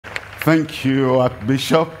Thank you,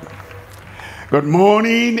 Archbishop. Good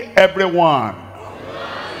morning, everyone.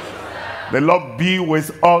 The Lord be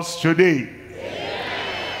with us today.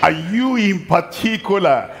 Are you in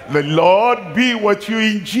particular? The Lord be with you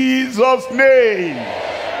in Jesus' name.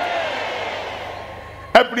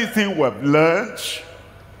 Everything we've learned,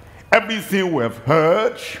 everything we've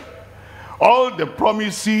heard, all the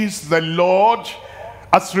promises the Lord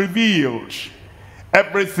has revealed,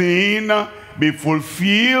 everything be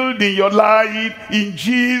fulfilled in your life in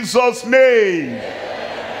Jesus' name.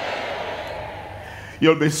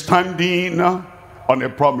 You'll be standing on the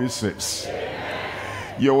promises.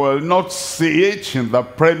 You will not sit in the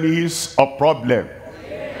premise of problem.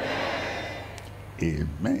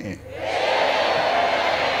 Amen.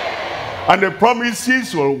 And the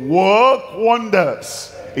promises will work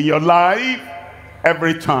wonders in your life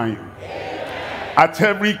every time. At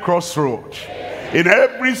every crossroad, in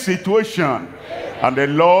every situation. And the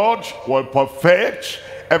Lord will perfect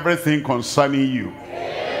everything concerning you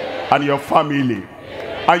and your family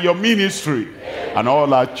and your ministry and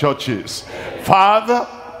all our churches. Father,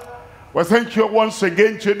 we thank you once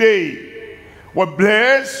again today. We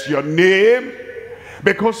bless your name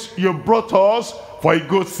because you brought us for a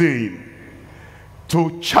good thing.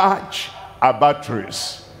 To charge our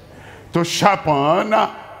batteries, to sharpen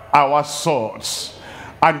our swords,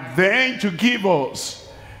 and then to give us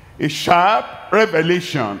a sharp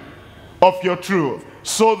revelation of your truth,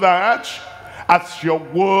 so that as your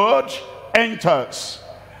word enters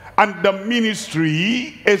and the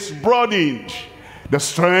ministry is broadened, the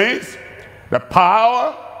strength, the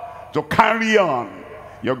power to carry on,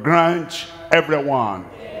 you grant everyone,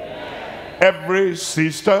 every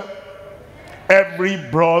sister, every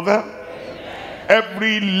brother,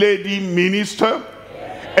 every lady minister,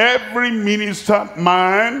 every minister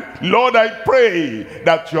man. Lord, I pray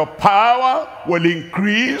that your power will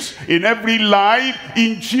increase in every life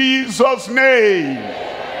in Jesus' name.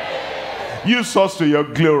 Use us to your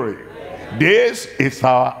glory. This is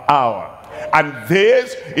our hour, and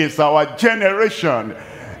this is our generation.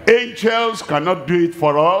 Angels cannot do it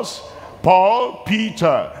for us. Paul,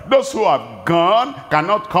 Peter, those who have gone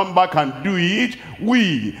cannot come back and do it.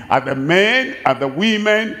 We are the men and the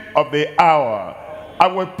women of the hour. I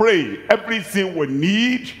will pray everything we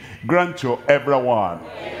need, grant to everyone.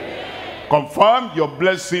 Confirm your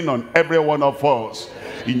blessing on every one of us.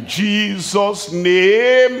 In Jesus'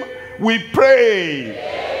 name we pray.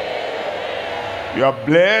 You are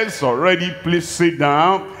blessed already. Please sit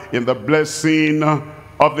down in the blessing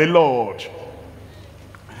of the Lord.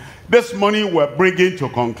 This morning we're bringing to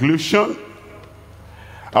conclusion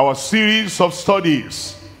our series of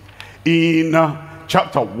studies in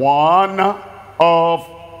chapter 1 of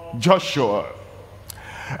Joshua.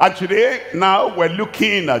 And today now we're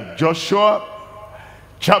looking at Joshua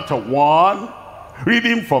chapter 1,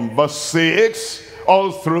 reading from verse 6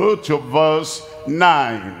 all through to verse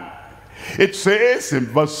 9. It says in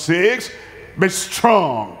verse 6, be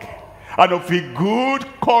strong and of a good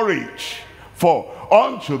courage, for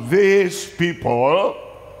unto these people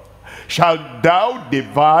shalt thou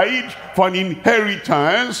divide for an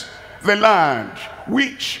inheritance the land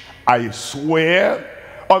which I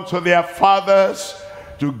swear unto their fathers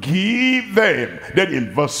to give them. Then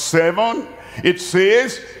in verse 7 it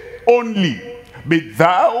says, only be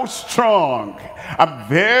thou strong and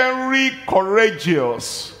very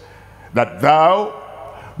courageous, that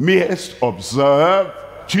thou mayest observe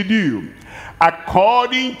to do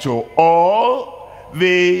according to all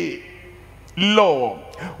the law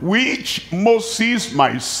which Moses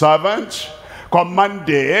my servant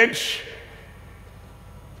commanded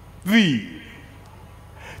thee.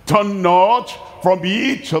 Turn not from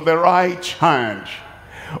it to the right hand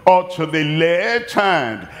or to the left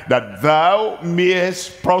hand, that thou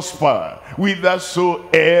mayest prosper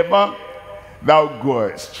whithersoever thou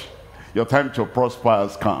goest. Your time to prosper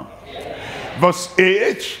has come. Verse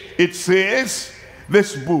 8, it says,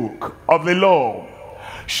 this book of the law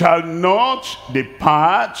shall not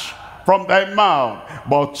depart from thy mouth,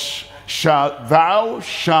 but thou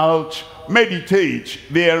shalt meditate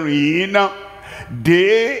therein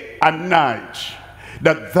day and night,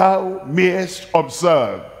 that thou mayest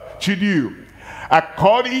observe to do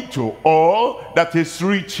according to all that is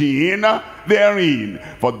written therein.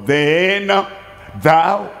 For then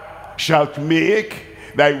thou shalt make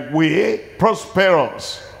thy way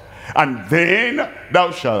prosperous, and then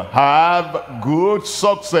thou shalt have good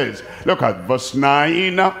success. Look at verse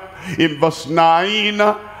 9. In verse 9,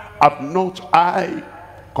 have not I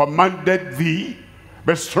commanded thee,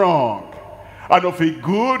 be strong and of a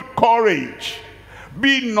good courage?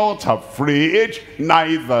 Be not afraid,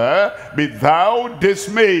 neither be thou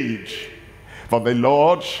dismayed. For the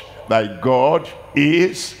Lord thy God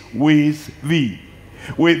is with thee,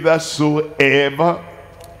 whithersoever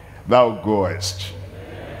thou goest.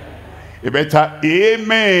 You better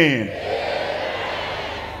amen.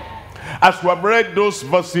 As we have read those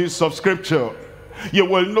verses of scripture, you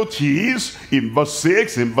will notice in verse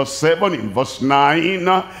 6, in verse 7, in verse 9,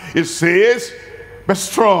 it says, be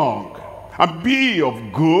strong and be of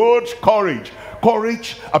good courage.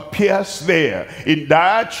 Courage appears there in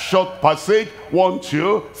that short passage 1,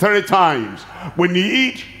 2, 3 times. We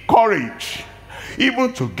need courage,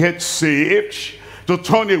 even to get saved, to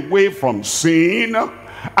turn away from sin,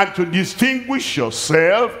 and to distinguish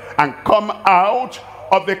yourself and come out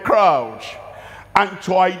of the crowd, and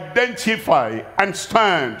to identify and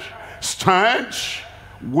stand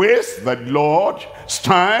with the Lord,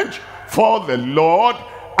 stand for the Lord,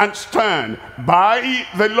 and stand by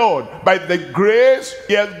the Lord, by the grace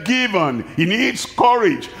he has given. He needs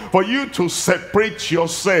courage for you to separate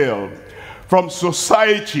yourself from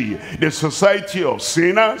society, the society of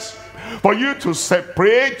sinners, for you to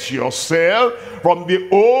separate yourself from the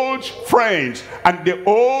old friends and the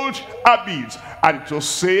old habits, and to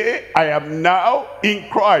say, I am now in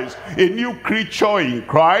Christ, a new creature in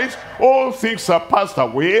Christ. All things are passed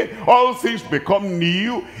away, all things become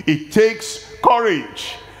new. It takes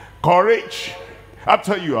courage. Courage,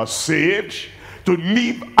 after you are saved, to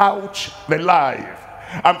live out the life.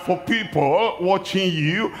 And for people watching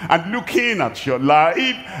you and looking at your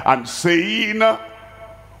life and saying,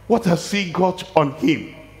 what has he got on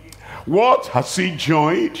him? What has he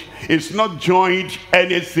joined? It's not joined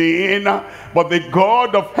anything, but the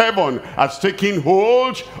God of heaven has taken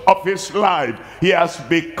hold of his life. He has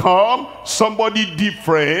become somebody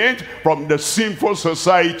different from the sinful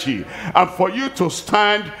society. And for you to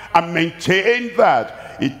stand and maintain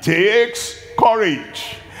that, it takes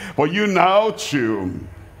courage. For you now to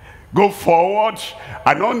go forward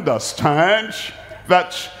and understand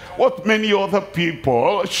that what many other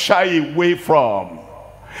people shy away from,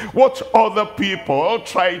 what other people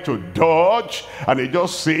try to dodge, and they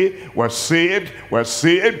just say, we're saved,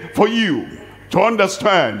 for you to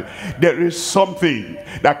understand there is something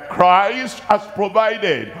that Christ has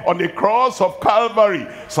provided on the cross of Calvary.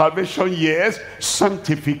 Salvation, yes.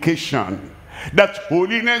 Sanctification, that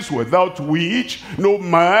holiness without which no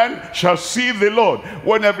man shall see the Lord.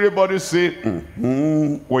 When everybody say,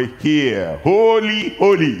 we're here, holy,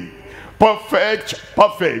 holy, perfect,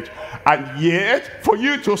 perfect. And yet, for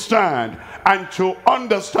you to stand and to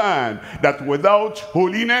understand that without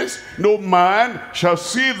holiness, no man shall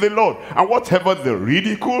see the Lord. And whatever the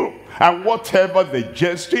ridicule, and whatever the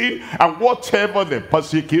jesting, and whatever the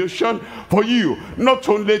persecution, for you not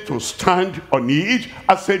only to stand on it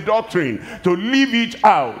as a doctrine, to live it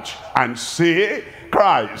out and say,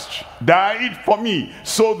 Christ died for me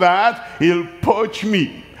so that he'll purge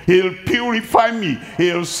me, he'll purify me,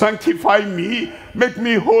 he'll sanctify me, make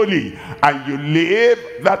me holy. And you live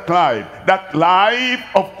that life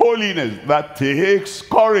of holiness. That takes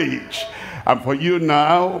courage. And for you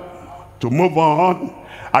now to move on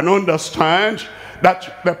and understand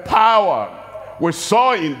that the power we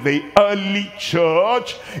saw in the early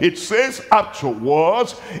church, it says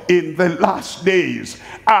afterwards, in the last days,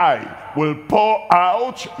 I will pour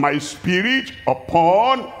out my spirit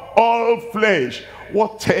upon all flesh.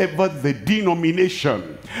 Whatever the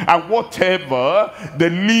denomination, and whatever the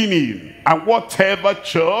leaning, and whatever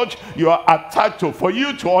church you are attached to, for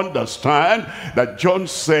you to understand that John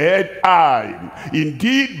said, I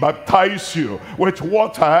indeed baptize you with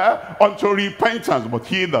water unto repentance, but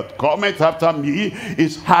he that cometh after me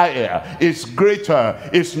is higher, is greater,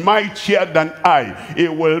 is mightier than I. He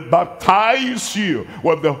will baptize you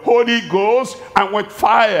with the Holy Ghost and with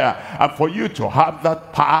fire. And for you to have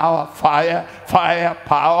that power,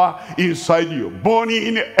 power inside you,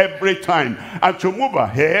 burning every time, and to move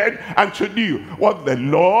ahead and to do what the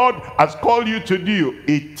Lord has called you to do,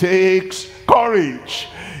 it takes courage.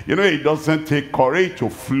 You know, it doesn't take courage to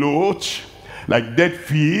float like dead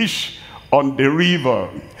fish on the river.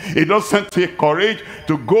 It doesn't take courage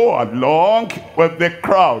to go along with the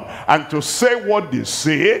crowd and to say what they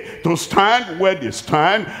say, to stand where they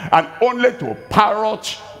stand, and only to parrot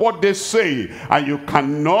what they say. And you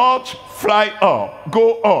cannot fly up,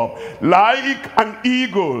 go up like an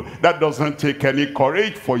eagle. That doesn't take any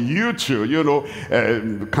courage for you to, you know,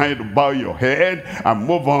 kind of bow your head and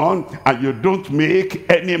move on, and you don't make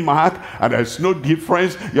any mark, and there's no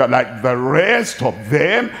difference. You're like the rest of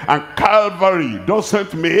them, and Calvary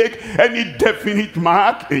doesn't make any definite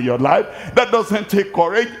mark in your life. That doesn't take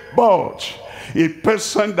courage. But a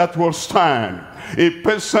person that will stand A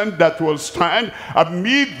person that will stand and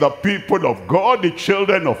meet the people of God, the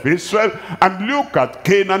children of Israel, and look at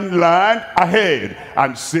Canaan land ahead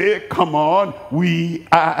and say, come on, we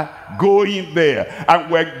are going there.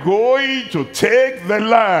 And we're going to take the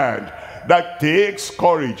land. That takes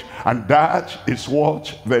courage. And that is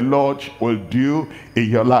what the Lord will do in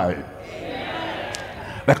your life. Amen.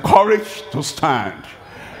 The courage to stand.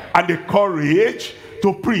 And the courage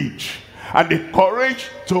to preach. And the courage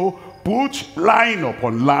to put line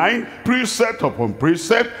upon line, precept upon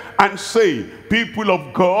precept, and say, people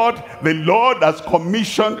of God, the Lord has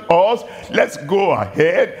commissioned us. Let's go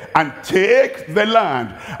ahead and take the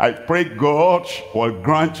land. I pray God will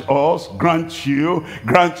grant us, grant you,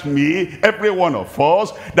 grant me, every one of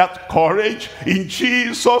us, that courage in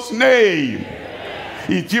Jesus' name. Amen.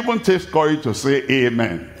 It even takes courage to say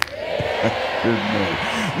amen. Amen.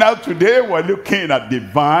 Now today we're looking at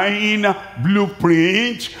divine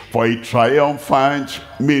blueprint for a triumphant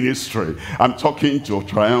ministry. I'm talking to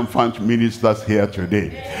triumphant ministers here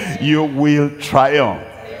today. You will triumph.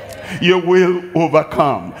 You will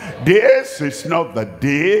overcome. This is not the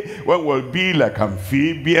day when we'll be like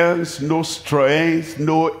amphibians, no strength,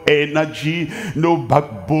 no energy, no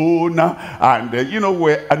backbone, and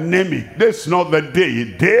we're anemic. This is not the day.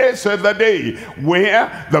 This is the day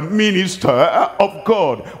where the minister of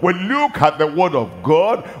God will look at the word of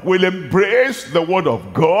God, will embrace the word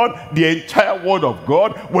of God, the entire word of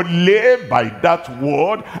God, will live by that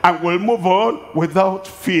word, and will move on without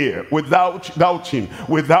fear, without doubting,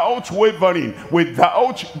 without wavering,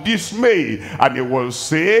 without dismay. And he will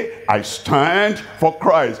say, I stand for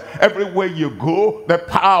Christ. Everywhere you go, the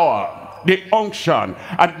power, the unction,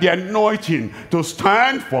 and the anointing to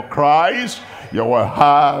stand for Christ, you will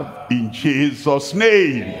have in Jesus'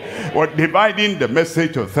 name. We're dividing the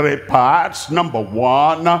message to 3 parts. Number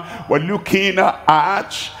one, we're looking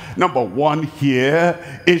at, number one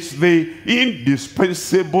here is the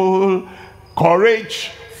indispensable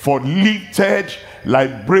courage for lifted,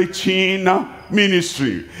 liberating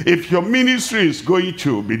ministry. If your ministry is going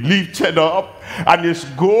to be lifted up and is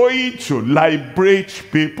going to liberate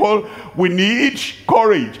people, we need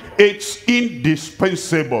courage. It's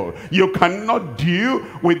indispensable. You cannot do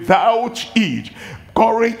without it.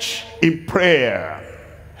 Courage in prayer.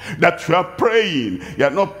 That you are praying. You are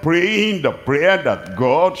not praying the prayer that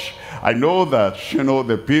God, I know that,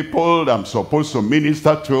 the people I'm supposed to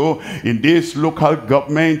minister to in this local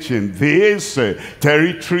government, in this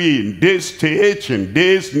territory, in this state, in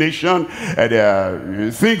this nation,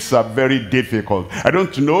 things are very difficult. I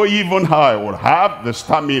don't know even how I will have the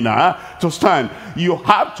stamina to stand. You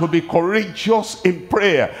have to be courageous in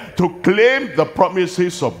prayer to claim the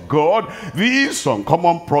promises of God, these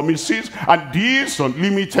uncommon promises and these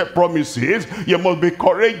unlimited promises. You must be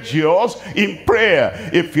courageous in prayer.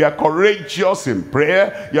 If you are courageous in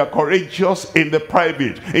prayer, you are courageous in the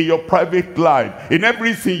private, in your private life, in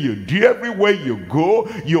everything you do, everywhere you go,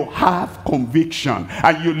 you have conviction,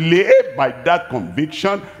 and you live by that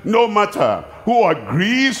conviction, no matter who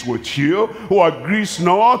agrees with you, who agrees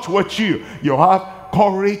not with you. You have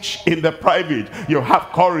courage in the private, you have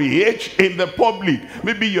courage in the public.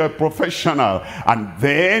 Maybe you're a professional and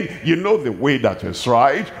then you know the way that is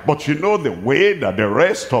right, but you know the way that the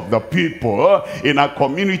rest of the people in our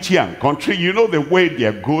community and country, you know the way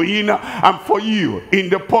they're going. And for you in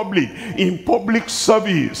the public, in public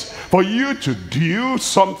service, for you to do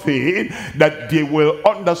something that they will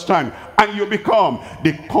understand, and you become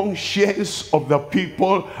the conscience of the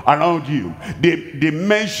people around you. They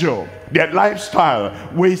measure their lifestyle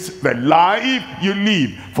with the life you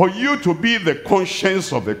live. For you to be the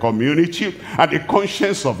conscience of the community, and the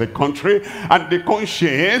conscience of the country, and the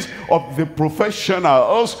conscience of the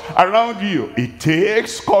professionals around you, it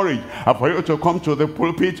takes courage. And for you to come to the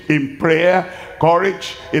pulpit in prayer,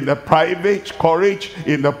 courage in the private, courage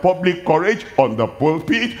in the public, courage on the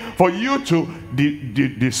pulpit, for you to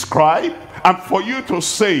describe, and for you to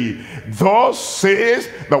say, thus says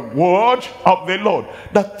the word of the Lord.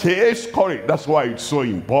 That takes courage. That's why it's so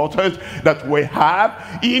important that we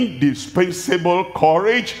have indispensable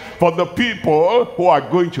courage for the people who are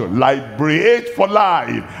going to liberate for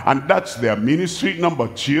life. And that's their ministry. Number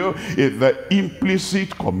two is the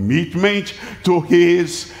implicit commitment to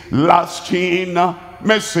his lasting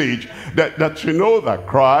message, that you know that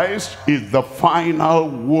Christ is the final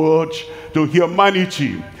word to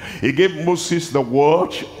humanity. He gave Moses the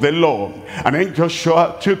word, the law, and then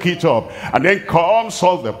Joshua took it up, and then comes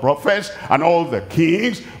all the prophets and all the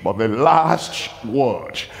kings, but the last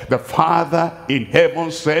word, the Father in heaven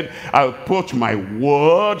said, I'll put my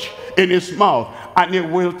word in his mouth. and he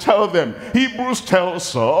will tell them. Hebrews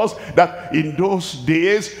tells us that in those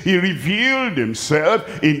days he revealed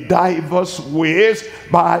himself in diverse ways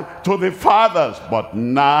to the fathers, but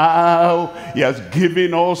now he has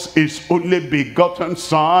given us his only begotten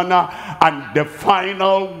Son, and the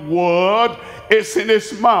final word is in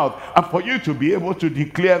his mouth. And for you to be able to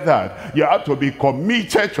declare that, you have to be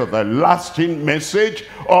committed to the lasting message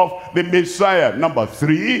of the Messiah. Number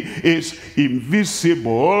 3 is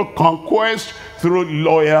invisible conquest through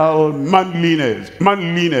loyal manliness,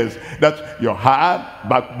 that you have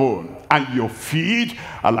backbone, and your feet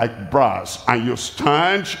are like brass, and you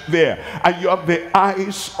stand there, and you have the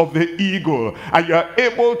eyes of the eagle, and you are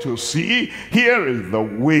able to see, here is the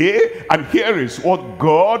way, and here is what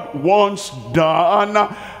God wants done.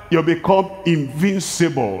 You become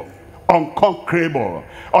invincible, unconquerable,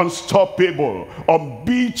 unstoppable,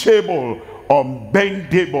 unbeatable,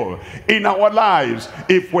 unbendable in our lives.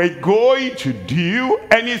 If we're going to do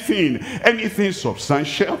anything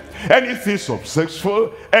substantial, anything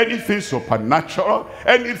successful, anything supernatural,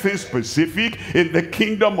 anything specific in the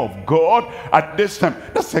kingdom of God at this time,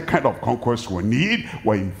 that's the kind of conquest we need.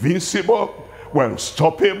 We're invincible, we're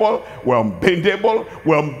unstoppable, we're unbendable,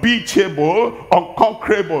 we're unbeatable,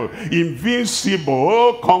 unconquerable,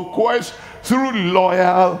 invincible conquest through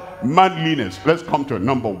loyal manliness. Let's come to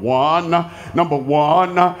number 1. Number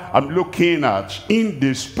 1, I'm looking at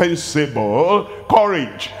indispensable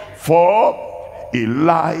courage for a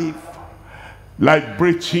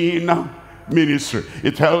life-liberating ministry.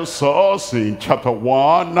 It tells us in chapter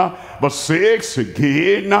 1, verse 6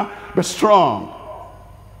 again, be strong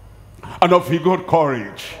and of a good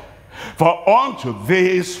courage. For unto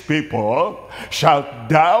these people shalt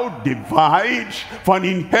thou divide for an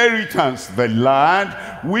inheritance the land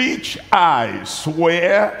which I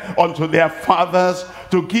swear unto their fathers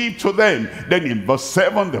to give to them. Then in verse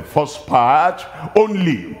 7, the first part,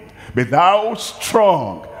 only be thou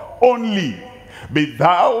strong, only be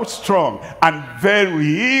thou strong and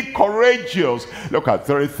very courageous. Look at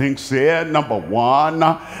 3 things here. Number one,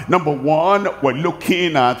 we're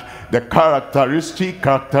looking at the characteristic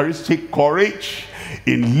courage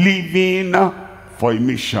in living for a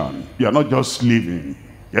mission. You're not just living.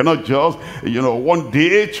 You're not just, one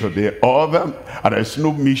day to the other, and there's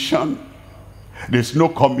no mission, there's no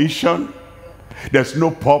commission, there's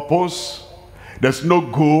no purpose, there's no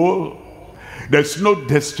goal, there's no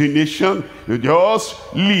destination. You just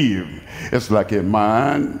live. It's like a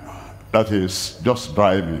man that is just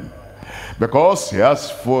driving because he has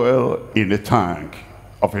fuel in the tank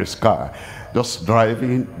of his car. Just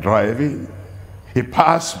driving. He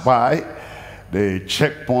passed by the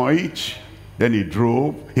checkpoint, then he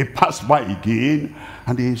drove. He passed by again,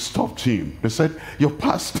 and they stopped him. They said, you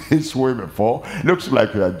passed this way before. Looks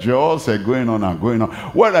like you are just going on and going on.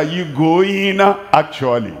 Where are you going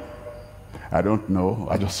actually? I don't know.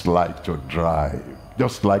 I just like to drive.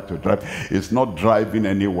 Just like to drive. It's not driving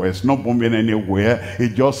anywhere. It's not moving anywhere. He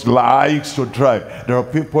just likes to drive. There are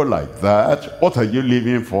people like that. What are you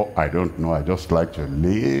living for? I don't know. I just like to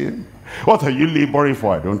live. What are you laboring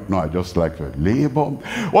for? I don't know. I just like to labor.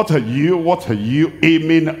 What are you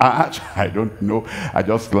aiming at? I don't know. I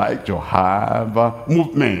just like to have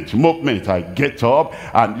movement. I get up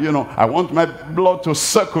and I want my blood to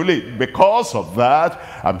circulate. Because of that,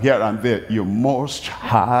 I'm here and there. You must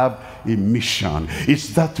have a mission. It's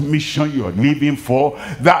that mission you're living for.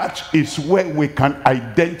 That is where we can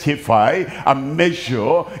identify and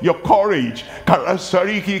measure your courage.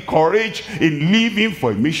 Characteristic courage in living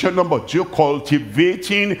for a mission. Number 2,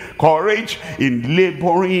 cultivating courage in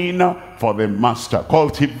laboring for the master.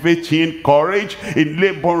 Cultivating courage in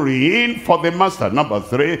laboring for the master. Number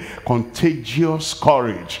 3, contagious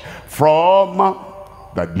courage from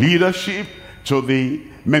the leadership to the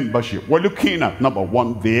membership. We're looking at number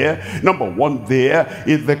 1 there. Number 1 there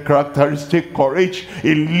is the characteristic courage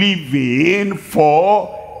in living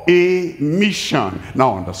for a mission.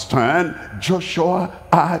 Now understand, Joshua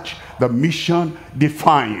had the mission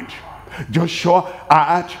defined. Joshua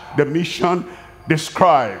had the mission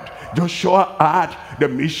described. Joshua had the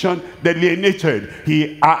mission delineated.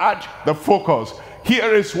 He had the focus.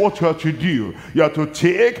 Here is what you have to do. You have to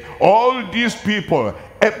take all these people,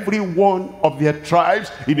 every one of their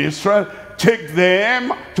tribes in Israel, take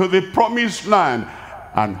them to the promised land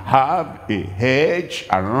and have a hedge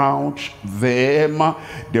around them.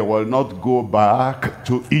 They will not go back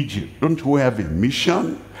to Egypt. Don't we have a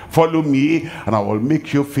mission? Follow me and I will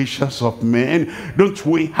make you fishers of men. Don't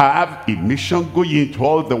we have a mission? Go into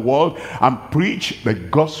all the world and preach the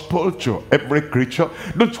gospel to every creature.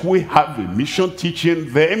 Don't we have a mission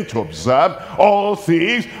teaching them to observe all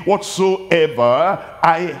things whatsoever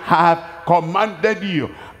I have commanded you.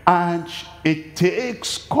 And it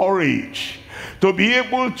takes courage to be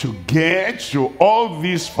able to get to all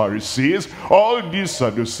these Pharisees, all these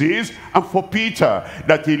Sadducees, and for Peter,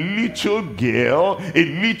 that a little girl, a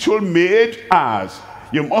little maid asked,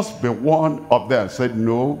 you must be one of them. Said,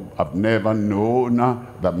 no, I've never known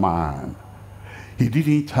the man. He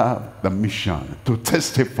didn't have the mission to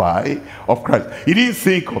testify of Christ. He didn't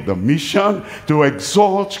think of the mission to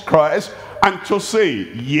exalt Christ and to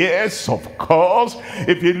say, yes, of course,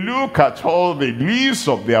 if you look at all the lists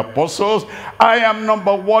of the apostles, I am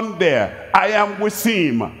number one there. I am with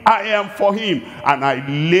him. I am for him. And I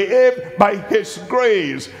live by his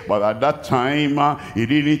grace. But at that time, he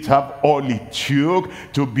didn't have all it took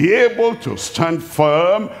to be able to stand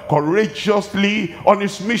firm, courageously on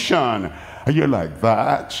his mission. Are you like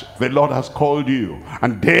that? The Lord has called you.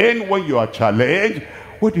 And then when you are challenged,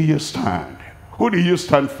 where do you stand? Who do you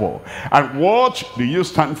stand for? And what do you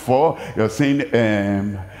stand for? You're saying,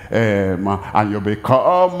 and you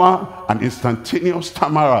become an instantaneous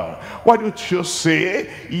stammerer. Why don't you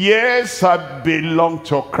say, yes, I belong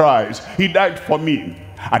to Christ. He died for me.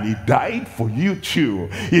 And he died for you too.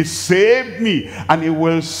 He saved me, and he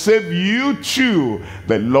will save you too.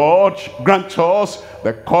 The Lord grant us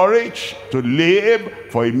the courage to live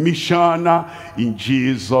for a mission in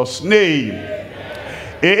Jesus' name.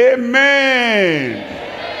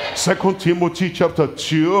 Amen. 2 Timothy chapter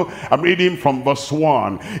 2, I'm reading from verse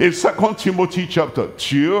 1. In 2 Timothy chapter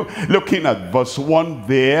 2, looking at verse 1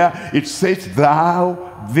 there, it says,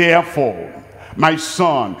 thou therefore, my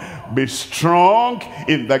son, be strong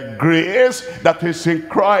in the grace that is in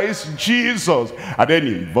Christ Jesus. And then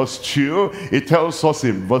in verse 2, it tells us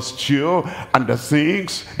in verse 2, and the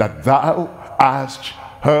things that thou hast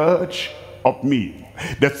heard of me.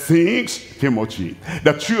 The things, Timothy,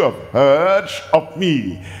 that you have heard of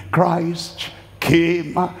me. Christ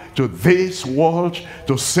came to this world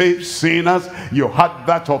to save sinners. You heard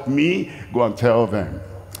that of me. Go and tell them.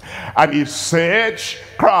 And he said,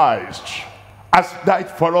 Christ has died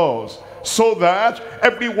for us, so that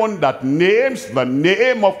everyone that names the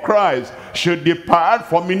name of Christ should depart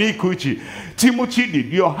from iniquity. Timothy, did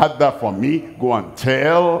you have that for me? Go and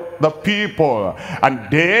tell the people. And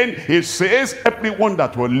then he says, everyone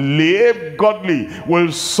that will live godly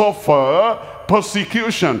will suffer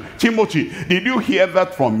persecution. Timothy, did you hear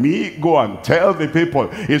that from me? Go and tell the people.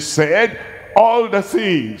 He said, all the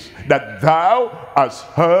things that thou hast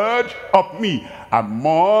heard of me,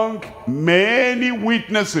 among many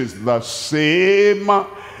witnesses, the same,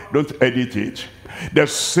 don't edit it, the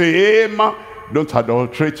same, don't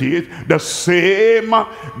adulterate it, the same,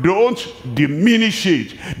 don't diminish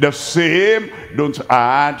it, the same, don't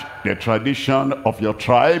add the tradition of your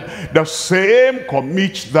tribe, the same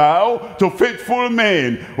commit thou to faithful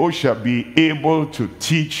men who shall be able to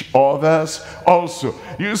teach others also.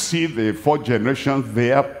 You see the 4 generations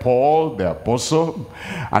there, Paul the apostle,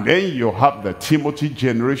 and then you have the Timothy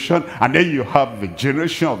generation, and then you have the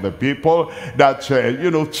generation of the people that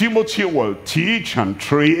Timothy will teach and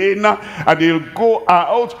train, and he'll go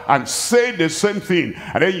out and say the same thing.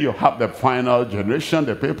 And then you have the final generation,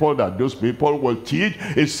 the people that those people will teach.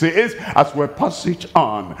 It says, as we pass it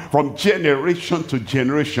on from generation to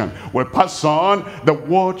generation, we pass on the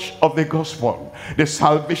word of the gospel, the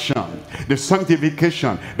salvation, the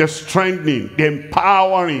sanctification, the strengthening, the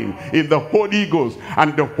empowering in the Holy Ghost,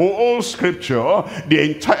 and the whole scripture, the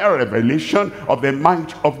entire revelation of the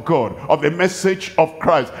mind of God, of the message of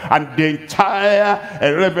Christ, and the entire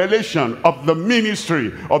revelation of the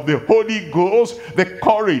ministry of the Holy Ghost, the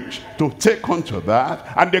courage to take onto that,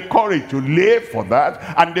 and the courage to live for that,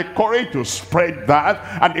 and the courage to spread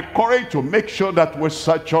that, and the courage to make sure that we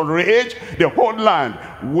saturate the whole land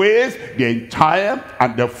with the entire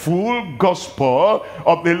and the full gospel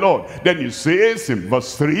of the Lord. Then he says in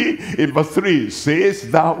verse 3, it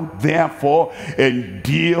says, thou therefore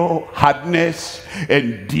endure hardness,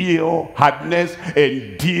 endure hardness,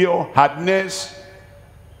 endure hardness.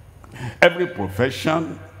 Every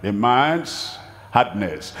profession demands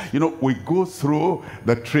hardness. We go through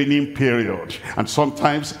the training period, and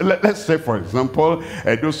sometimes, let's say for example,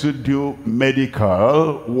 those who do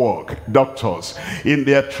medical work, doctors, in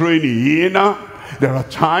their training, there are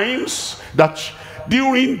times that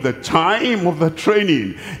during the time of the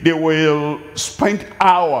training, they will spend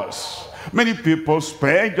hours. Many people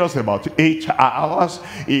spend just about 8 hours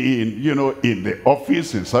in the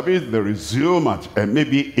office, in service. They resume at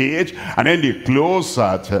maybe 8, and then they close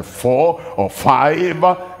at 4 or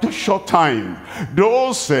 5. Too short time.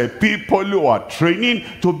 Those people who are training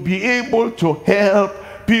to be able to help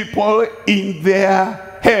people in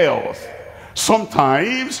their health.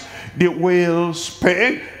 Sometimes they will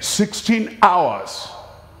spend 16 hours.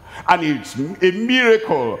 And it's a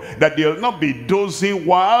miracle that they'll not be dozing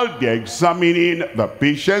while they're examining the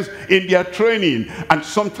patients in their training. And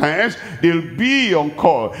sometimes they'll be on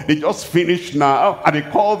call. They just finished now and they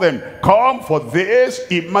call them, come for this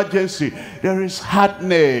emergency. There is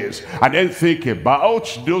hardness. And then think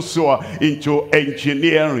about those who are into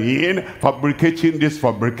engineering, fabricating this,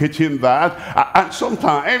 fabricating that. And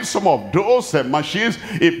sometimes some of those machines,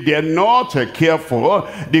 if they're not careful,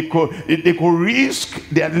 they could risk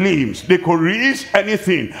their lives. They could risk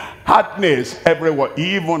anything. Hardness everywhere.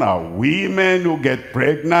 Even our women who get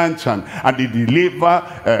pregnant and they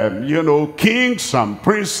deliver, you know, kings and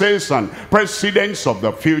princes and presidents of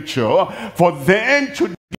the future. For them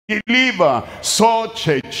to deliver such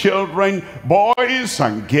children, boys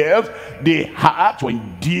and girls, they have to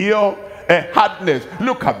endure hardness.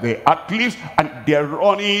 Look at the athletes, and they're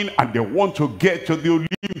running and they want to get to the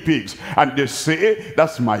Olympics, and they say,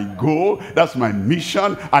 that's my goal, that's my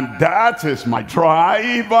mission, and that is my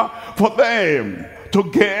drive. For them to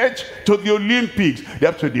get to the Olympics, they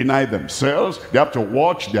have to deny themselves, they have to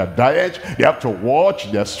watch their diet, they have to watch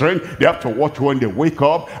their strength, they have to watch when they wake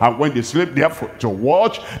up and when they sleep, they have to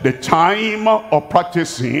watch the time of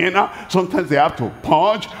practicing. Sometimes they have to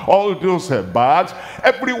punch all those bags.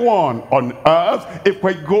 Everyone on earth, if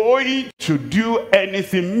we're going to do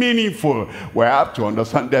anything meaningful, we have to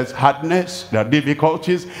understand there's hardness, there are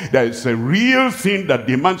difficulties, there is a real thing that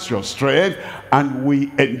demands your strength, and we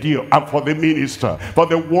endure. And for the minister, for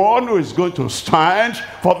the one who is going to stand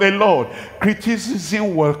for the Lord,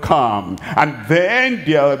 criticism will come, and then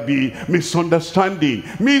there'll be misunderstanding,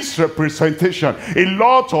 misrepresentation. A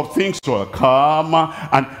lot of things will come,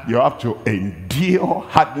 and you have to endure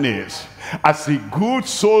hardness. As a good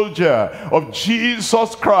soldier of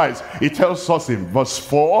Jesus Christ, it tells us in verse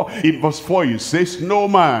 4. In verse 4 it says, no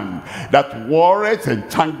man that warreth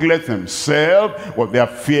entangleth himself with the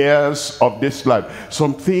affairs of this life.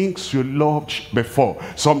 Some things you loved before,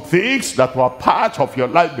 some things that were part of your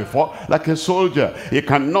life before, like a soldier, he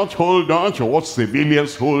cannot hold on to what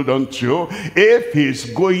civilians hold on to if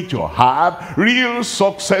he's going to have real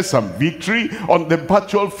success and victory on the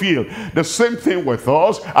battlefield. The same thing with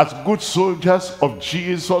us as good soldiers of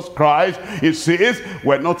Jesus Christ. It says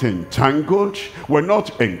we're not entangled, we're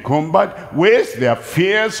not encumbered with the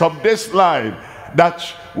affairs of this life, that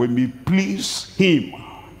we may please him.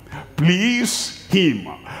 Please him.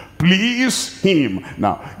 Please him.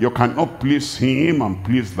 Now, you cannot please him and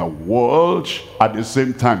please the world at the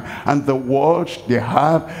same time. And the world, they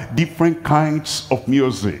have different kinds of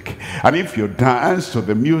music. And if you dance to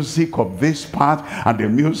the music of this part, and the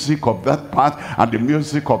music of that part, and the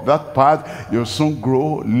music of that part, you'll soon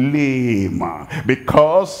grow lame.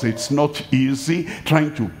 Because it's not easy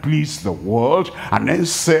trying to please the world. And then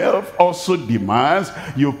self also demands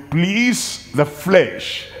you please the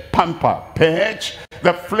flesh. Pamper, pet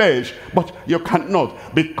the flesh, but you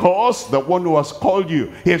cannot, because the one who has called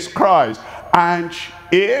you is Christ. And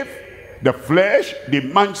if the flesh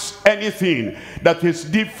demands anything that is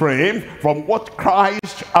different from what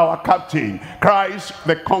Christ, our captain, Christ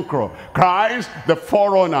the conqueror, Christ the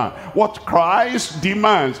forerunner, what Christ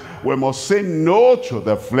demands, we must say no to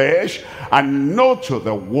the flesh, and no to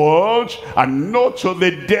the world, and no to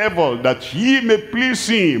the devil, that ye may please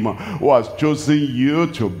him who has chosen you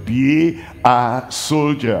to be a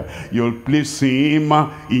soldier. You'll please him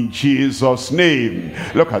in Jesus' name.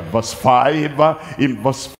 Look at verse 5. In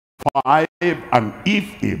verse 5, and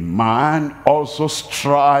if a man also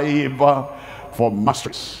strive for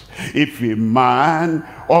masteries, if a man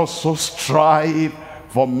also strive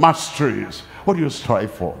for masteries, what do you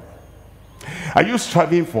strive for? Are you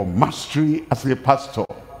striving for mastery as a pastor,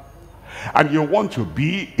 and you want to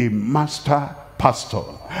be a master pastor?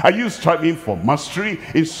 Are you striving for mastery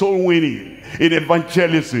in soul winning, in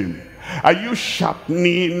evangelism? Are you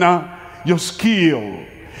sharpening your skill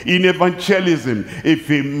in evangelism? If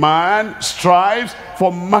a man strives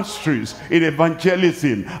for masteries in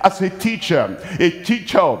evangelism as a teacher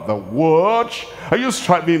of the word, are you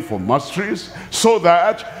striving for masteries so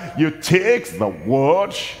that you take the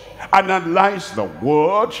word, analyze the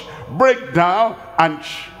word, break down and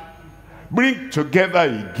bring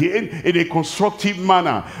together again in a constructive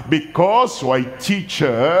manner, because you are a teacher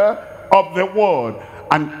of the word?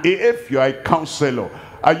 And if you are a counselor,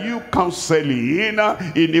 are you counseling in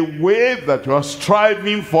a way that you are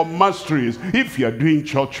striving for masteries? If you are doing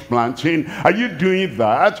church planting, are you doing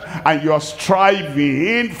that and you are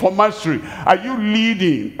striving for mastery? Are you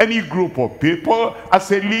leading any group of people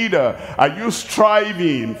as a leader? Are you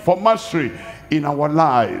striving for mastery? In our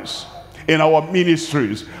lives, in our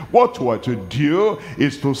ministries. What we're to do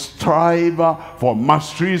is to strive for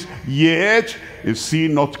masteries, yet is he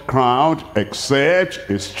not crowned except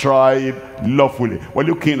he strive lawfully. We're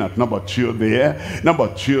looking at number 2 there.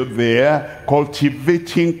 Number 2 there,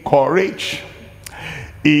 cultivating courage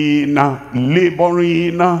in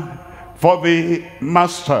laboring for the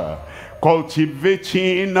master.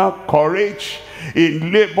 Cultivating courage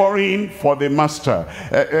in laboring for the master.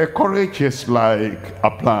 Courage is like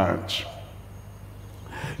a plant.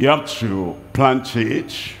 You have to plant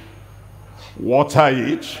it, water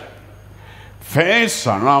it, fence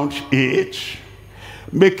around it,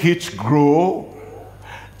 make it grow,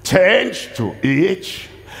 tend to it,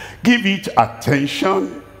 give it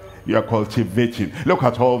attention. You are cultivating. Look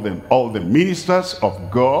at all the ministers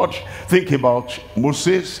of God. Think about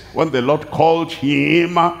Moses. When the Lord called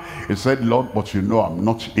him, he said, Lord, but you know I'm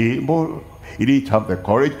not able. He didn't have the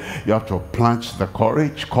courage. You have to plant the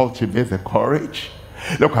courage, cultivate the courage.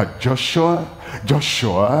 Look at Joshua.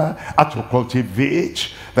 Joshua had to cultivate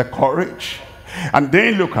the courage. And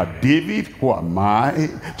then look at David. Who am I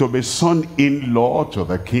to be son-in-law to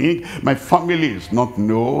the king? My family is not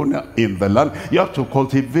known in the land. You have to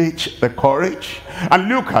cultivate the courage. And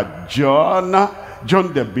look at John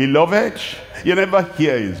the beloved. You never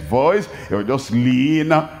hear his voice. He will just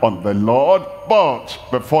lean on the Lord. But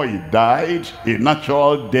before he died a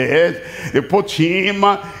natural death, they put him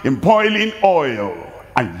in boiling oil.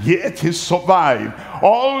 And yet he survived.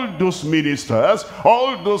 All those ministers,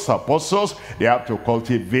 all those apostles, they have to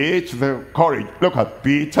cultivate the courage. Look at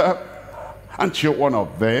Peter. Aren't you one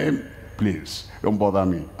of them? Please, don't bother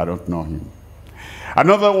me. I don't know him.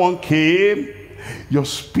 Another one came. Your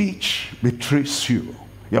speech betrays you.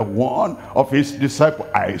 You're one of his disciples.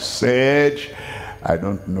 I said, I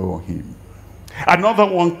don't know him. Another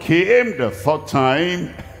one came the third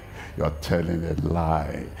time. You're telling a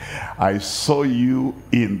lie. I saw you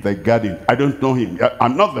in the garden. I don't know him.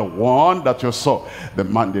 I'm not the one that you saw. The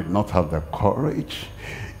man did not have the courage.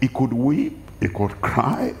 He could weep. He could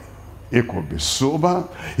cry. He could be sober.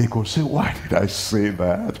 He could say, why did I say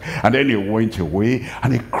that? And then he went away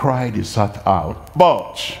and he cried his heart out.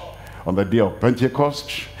 But on the day of Pentecost,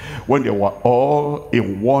 when they were all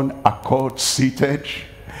in one accord seated,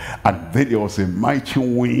 and then there was a mighty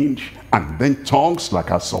wind, and then tongues like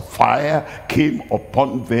as of fire came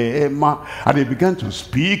upon them, and they began to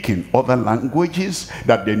speak in other languages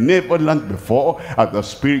that they never learned before, as the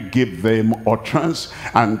Spirit gave them utterance.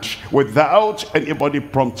 And without anybody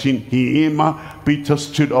prompting him, Peter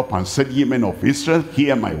stood up and said, Ye men of Israel,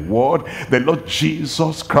 hear my word. The Lord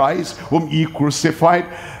Jesus Christ, whom ye crucified,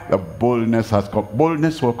 the boldness has come.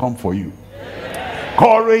 Boldness will come for you.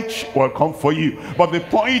 Courage will come for you. But the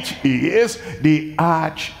point is, the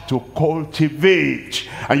urge to cultivate.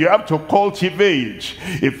 And you have to cultivate.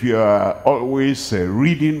 If you are always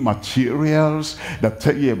reading materials that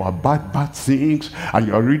tell you about bad things, and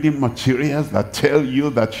you are reading materials that tell you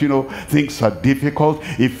that, you know, things are difficult,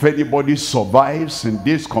 if anybody survives in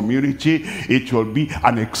this community, it will be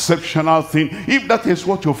an exceptional thing. If that is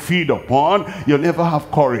what you feed upon, you'll never have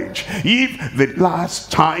courage. If the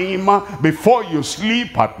last time before you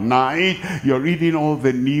sleep at night, you're reading all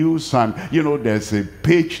the news, and you know there's a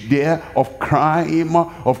page there of crime,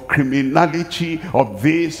 of criminality, of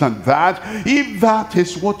this and that, if that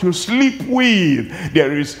is what you sleep with,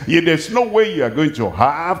 there's no way you are going to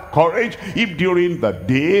have courage. If during the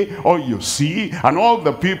day all you see and all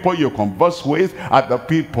the people you converse with are the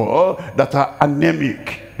people that are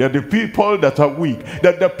anemic, they're the people that are weak,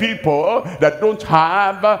 they're the people that don't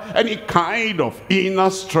have any kind of inner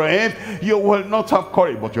strength, you will not have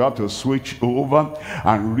courage. But you have to switch over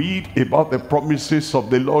and read about the promises of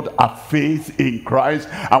the Lord, have faith in Christ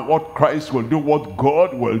and what Christ will do, what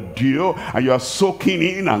God will do, and you are soaking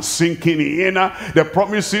in and sinking in the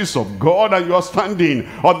promises of God, and you are standing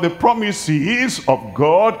on the promises of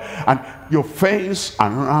God, and you fence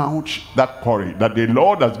around that courage that the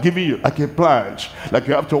Lord has given you, like a plant, like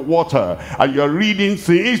you have to water, and you're reading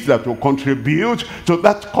things that will contribute to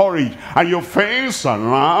that courage, and you fence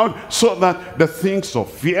around so that the things of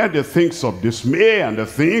fear, the things of dismay, and the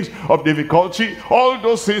things of difficulty, all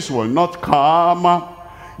those things will not come.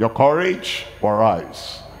 Your courage will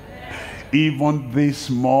rise. Even this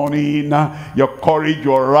morning, your courage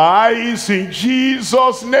will rise in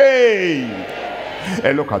Jesus' name.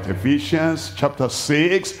 And look at Ephesians chapter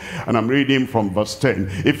 6, and I'm reading from verse 10.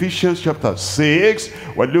 Ephesians chapter 6,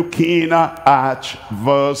 we're looking at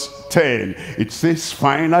verse 10. It says,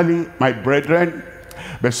 finally, my brethren,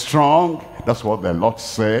 be strong That's what the Lord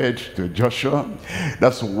said to Joshua.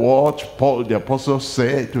 That's what Paul the apostle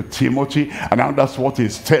said to Timothy. And now that's what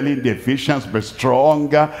he's telling the Ephesians. Be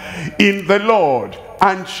stronger in the Lord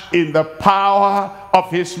and in the power of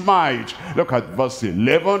his might. Look at verse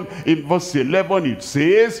 11. In verse 11 it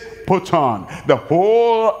says, put on the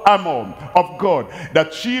whole armor of God,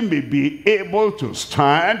 that ye may be able to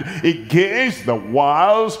stand against the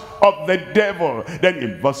wiles of the devil. Then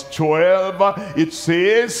in verse 12 it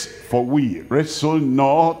says, for we wrestle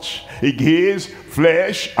not against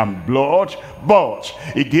flesh and blood, but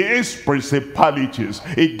against principalities,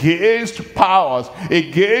 against powers,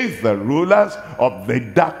 against the rulers of the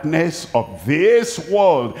darkness of this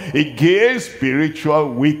world, against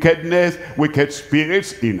spiritual wickedness, wicked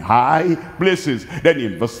spirits in high places. Then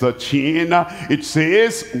in verse 13 it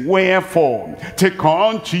says, wherefore take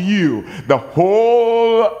unto you the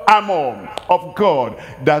whole armor of God,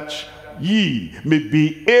 that ye may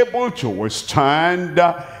be able to withstand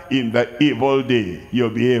in the evil day.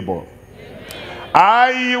 You'll be able.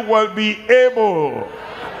 I will be able.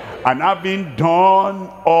 And having done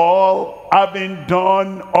all,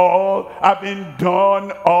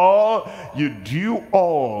 you do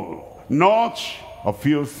all. Not a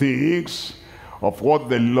few things of what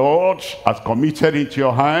the Lord has committed into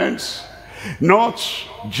your hands. Not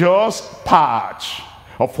just part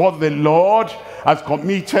of what the Lord has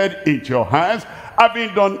committed into your hands.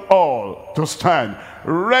 Having done all, to stand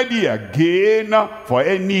ready again for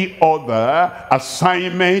any other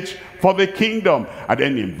assignment for the kingdom. And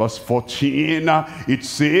then in verse 14 it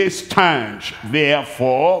says, stand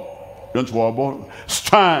therefore. Don't wobble.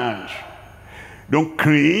 Stand. Don't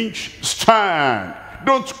cringe. Stand.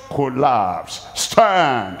 Don't collapse.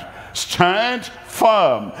 Stand. Stand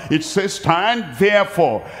firm. It says, stand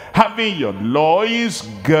therefore, having your loins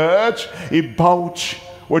girt about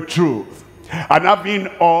with truth, and having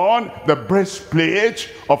on the breastplate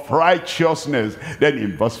of righteousness. Then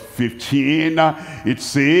in verse 15 it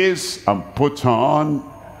says, and put on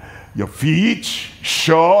your feet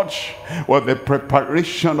shod with the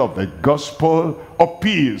preparation of the gospel of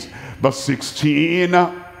peace. Verse 16,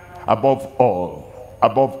 above all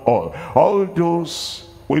those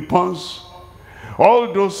weapons,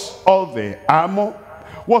 all the armor,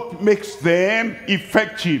 what makes them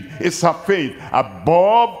effective is our faith.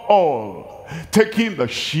 Above all, taking the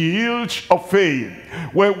shield of faith,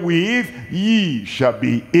 wherewith ye shall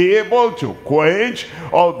be able to quench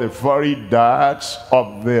all the fiery darts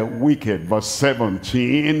of the wicked. Verse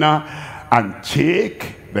 17, and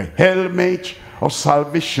take the helmet of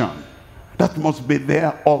salvation. That must be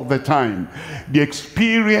there all the time. The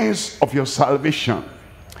experience of your salvation,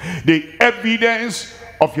 the evidence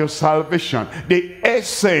of your salvation, the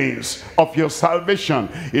essence of your salvation.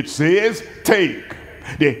 It says, take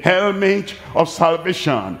the helmet of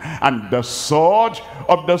salvation and the sword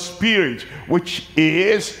of the Spirit, which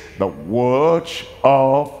is the word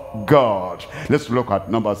of God. Let's look at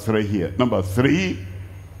number 3 here. Number 3,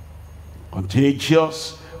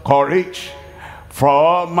 contagious courage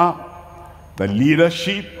from the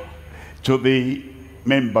leadership to the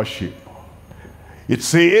membership. It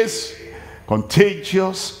says,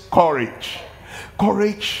 contagious courage.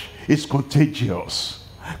 Courage is contagious.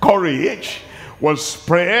 Courage will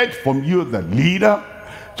spread from you, the leader,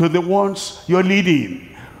 to the ones you're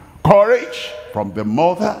leading. Courage from the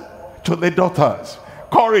mother to the daughters.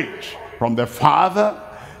 Courage from the father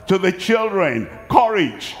to the children.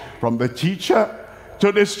 Courage from the teacher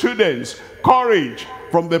to the students. Courage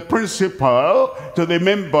from the principal to the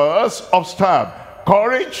members of staff.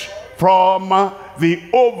 Courage from the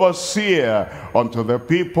overseer unto the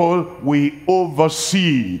people we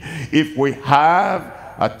oversee. If we have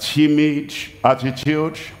a timid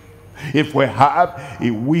attitude, if we have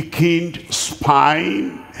a weakened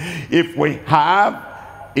spine, if we have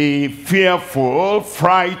a fearful,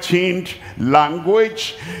 frightened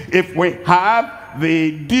language, if we have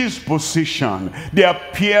the disposition, the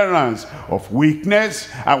appearance of weakness,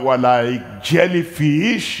 and we're like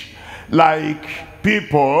jellyfish, like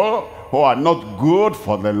people who are not good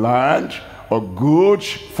for the land or good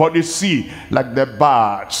for the sea, like the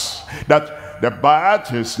birds. That the bird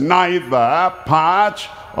is neither part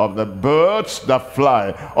of the birds that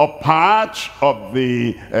fly or part of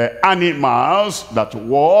the animals that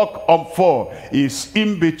walk on four. Is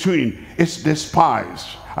in between. It's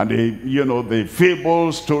despised. And the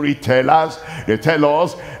fable storytellers, they tell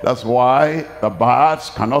us that's why the birds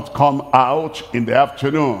cannot come out in the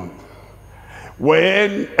afternoon,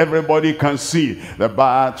 when everybody can see. The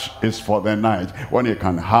bird is for the night, when he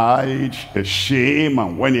can hide his shame,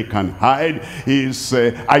 and when he can hide his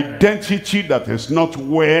identity that is not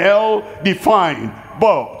well defined.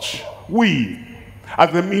 But we,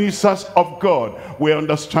 as the ministers of God, we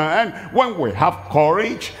understand when we have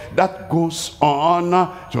courage, that goes on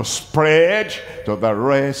to spread to the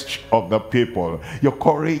rest of the people. Your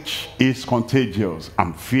courage is contagious,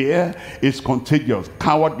 and fear is contagious.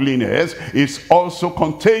 Cowardliness is also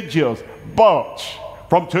contagious. But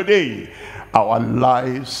from today, our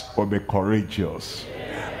lives will be courageous.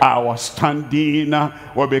 Our standing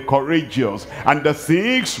will be courageous, and the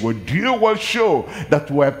things we do will show that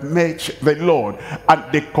we have met the Lord.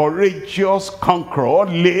 And the courageous conqueror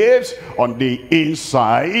lives on the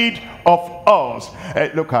inside of us.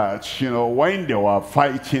 Look at, when they were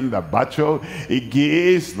fighting the battle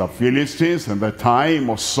against the Philistines in the time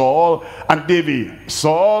of Saul and David.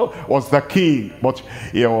 Saul was the king, but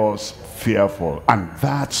he was fearful, and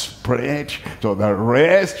that spread to the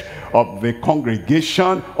rest of the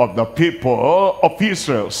congregation of the people of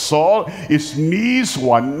Israel. Saul, his knees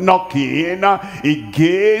were knocking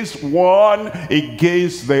against one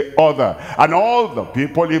against the other, and all the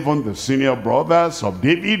people, even the senior brothers of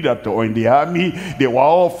David that were in the army, they were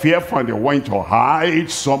all fearful, and they went to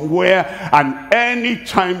hide somewhere. And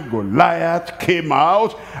anytime Goliath came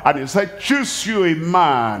out and he said, choose you a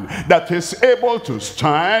man that is able to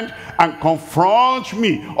stand and confront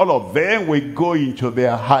me, all of them will go into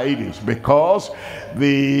their hidings, because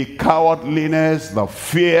the cowardliness, the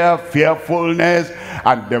fearfulness,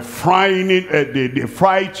 and the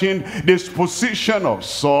frightened disposition of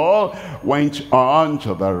Saul went on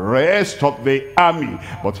to the rest of the army.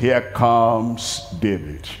 But here comes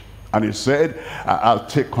David, and he said, I'll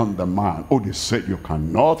take on the man. Oh, they said, you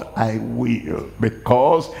cannot. I will,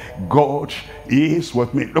 because God is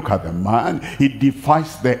with me. Look at the man. He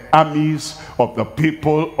defies the armies of the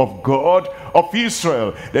people of God, of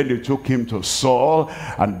Israel. Then they took him to Saul,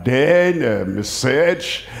 and then he said,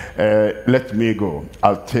 let me go.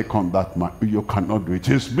 I'll take on that man. You cannot do it.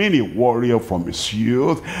 He's been a warrior from his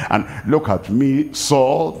youth, and look at me,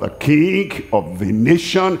 Saul, the king of the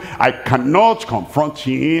nation. I cannot confront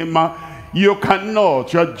him. You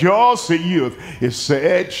cannot. You're just a youth. He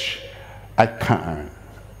said, I can.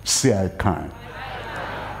 Say I can.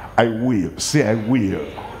 I will. Say I will.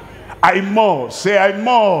 I must. Say I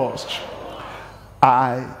must.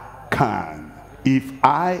 I can. If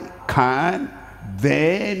I can,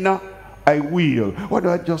 then I will. What do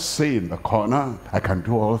I just say in the corner? I can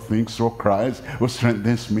do all things through Christ who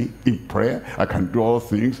strengthens me in prayer. I can do all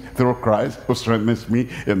things through Christ who strengthens me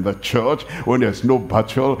in the church. When there's no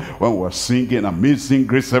battle, when we're singing Amazing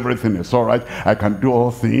Grace, everything is all right. I can do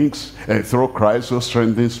all things through Christ who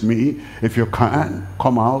strengthens me. If you can,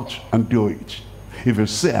 come out and do it. If you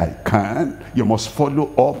say I can, you must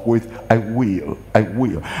follow up with I will, I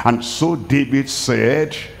will. And so David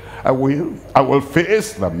said, I will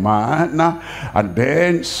face the man. And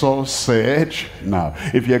then Saul said, now,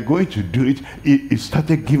 if you're going to do it, he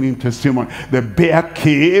started giving testimony. The bear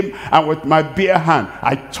came, and with my bare hand,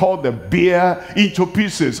 I tore the bear into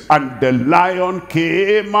pieces. And the lion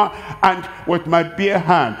came, and with my bare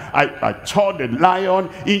hand, I tore the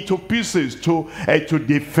lion into pieces to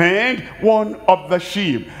defend one of the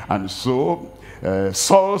sheep. And so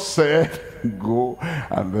Saul said, go,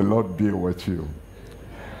 and the Lord be with you.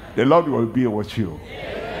 The Lord will be with you.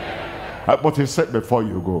 But he said, before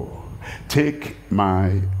you go, take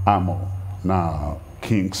my armor. Now,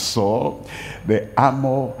 King Saul, the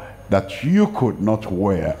armor that you could not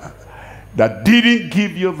wear, that didn't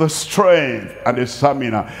give you the strength and the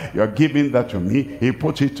stamina, you're giving that to me. He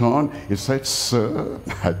put it on. He said, sir,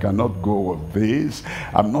 I cannot go with this.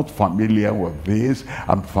 I'm not familiar with this.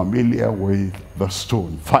 I'm familiar with the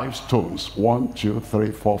stone. 5 stones. 1, 2,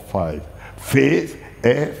 3, 4, 5. Faith,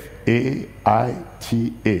 F-A-I-T-H.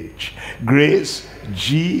 Grace,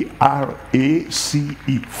 G-R-A-C-E.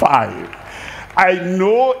 5. I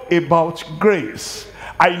know about grace.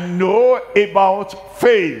 I know about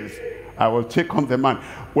faith. I will take on the man.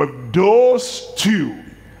 With those 2,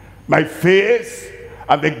 my faith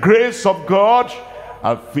and the grace of God,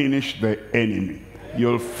 I'll finish the enemy.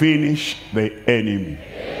 You'll finish the enemy.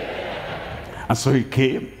 And so he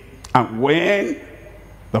came, and when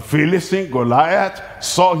the Philistine Goliath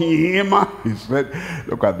saw him, he said,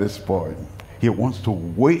 look at this boy. He wants to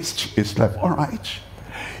waste his life. All right.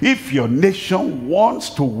 If your nation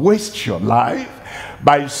wants to waste your life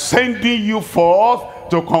by sending you forth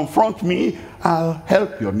to confront me, I'll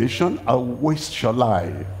help your nation. I'll waste your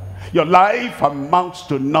life. Your life amounts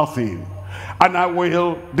to nothing, and I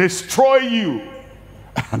will destroy you.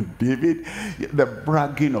 And David, the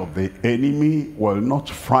bragging of the enemy will not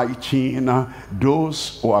frighten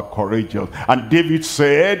those who are courageous. And David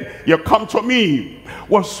said, you come to me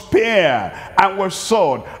with spear and with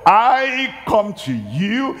sword. I come to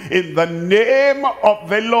you in the name of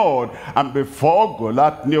the Lord. And before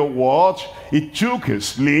Goliath knew what, he took his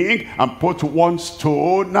sling and put one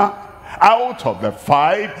stone out of the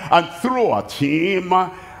 5 and threw at him.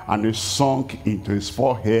 And it sunk into his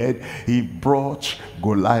forehead. He brought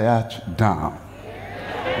Goliath down.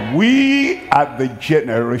 We are the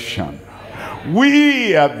generation.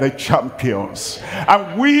 We are the champions.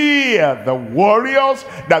 And we are the warriors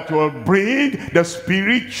that will bring the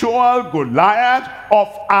spiritual Goliath of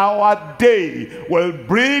our day. Will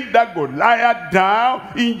bring that Goliath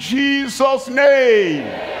down in Jesus'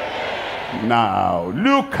 name. Now,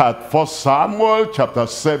 look at 1 Samuel chapter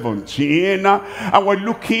 17, and we're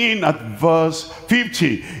looking at verse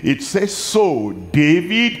 50. It says, so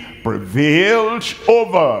David prevailed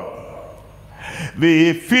over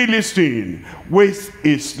the Philistine with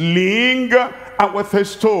his sling and with a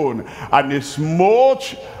stone, and he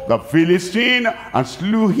smote the Philistine and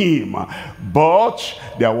slew him. But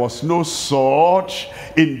there was no sword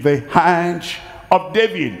in the hand of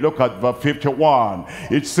David. Look at verse 51.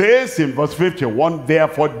 It says in verse 51,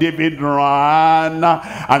 therefore David ran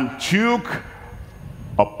and took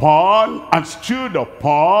upon and stood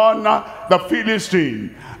upon the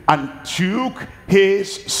Philistine and took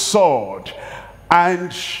his sword.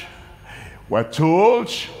 And we're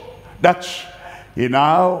told that he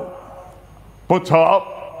now put it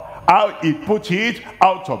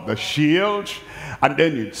out of the shield, and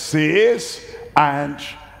then it says, and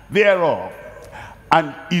thereof,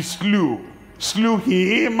 and he slew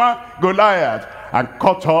him, Goliath, and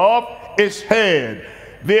cut off his head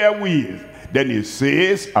therewith. Then it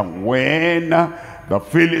says, and when the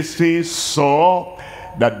Philistines saw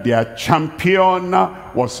that their champion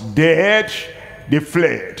was dead, they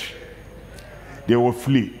fled. They will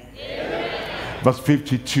flee. Verse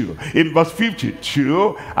 52. In verse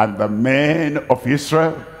 52, and the men of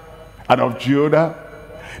Israel and of Judah,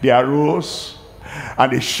 they arose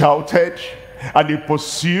and they shouted, and they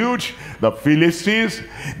pursued the Philistines.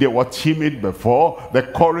 They were timid before. The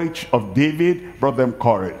courage of David brought them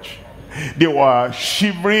courage. They were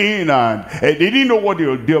shivering and they didn't know what they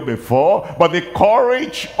would do before. But the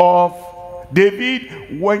courage of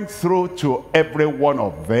David went through to every one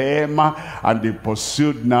of them, and they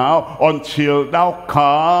pursued now until thou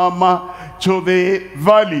come to the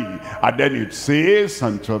valley. And then it says,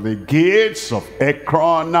 unto the gates of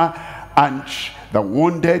Ekron, and the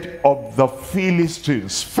wounded of the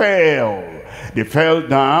Philistines fell. They fell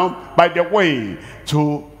down by the way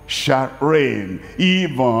to Sharon,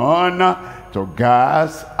 even to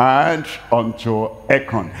Gath and unto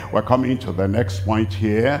Ekron. We're coming to the next point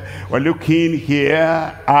here. We're looking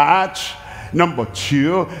here at number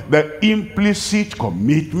 2, the implicit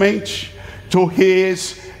commitment to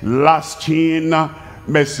his lasting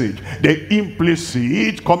message. The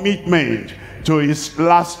implicit commitment to his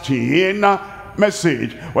lasting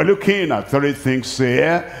message. We're looking at 3 things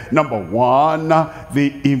here. Number 1,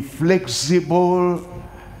 the inflexible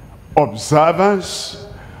observance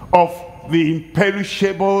of the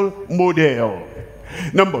imperishable model.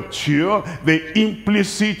 Number 2, the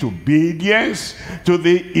implicit obedience to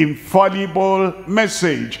the infallible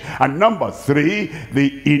message. And number 3,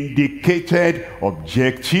 the indicated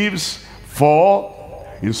objectives for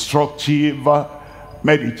instructive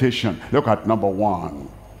meditation. Look at number 1.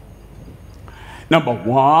 Number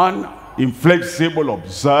 1, inflexible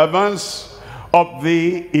observance of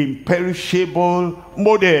the imperishable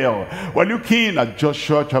model. We're looking at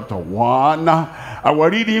Joshua chapter 1, and we're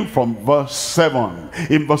reading from verse 7.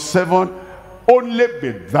 In verse 7, only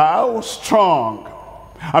be thou strong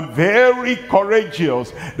and very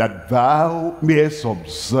courageous, that thou mayest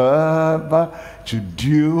observe to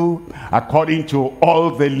do according to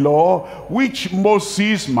all the law which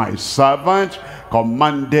Moses my servant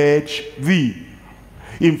commanded thee.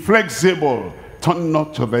 Inflexible, turn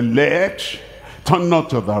not to the left, turn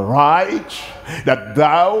not to the right, that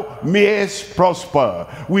thou mayest prosper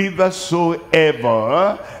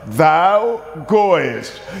whithersoever thou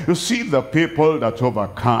goest. You see, the people that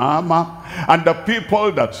overcome, and the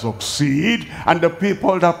people that succeed, and the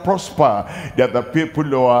people that prosper, they're the people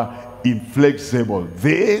who are inflexible.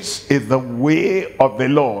 This is the way of the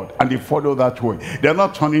Lord, and they follow that way. They're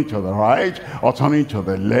not turning to the right or turning to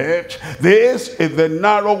the left. This is the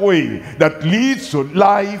narrow way that leads to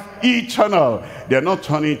life eternal. They're not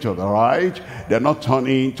turning to the right, they're not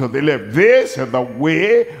turning to the left. This is the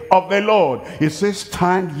way of the Lord. It says,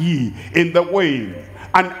 stand ye in the way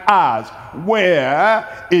and ask,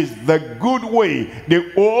 where is the good way,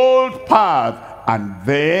 the old path, and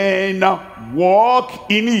then walk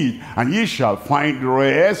in it, and ye shall find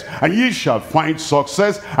rest, and ye shall find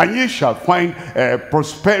success, and ye shall find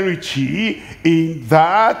prosperity in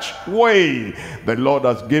that way. The Lord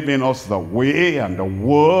has given us the way and the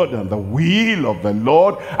word and the will of the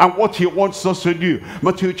Lord and what he wants us to do.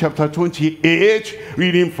 Matthew chapter 28,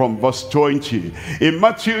 reading from verse 20. In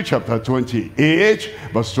Matthew chapter 28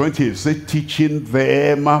 verse 20, it says, teaching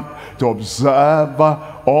them to observe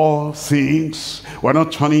all things. We're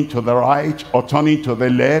not turning to the right or turning to the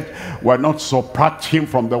left. We're not subtracting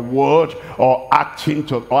from the word or adding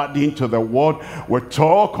to the word. We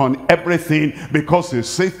talk on everything because it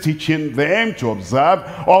says teaching them to observe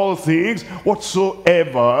all things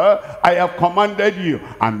whatsoever I have commanded you.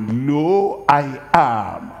 And lo, I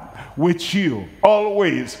am with you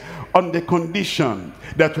always, on the condition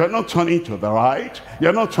that you're not turning to the right,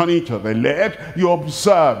 you're not turning to the left. You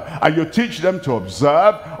observe, and you teach them to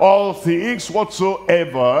observe all things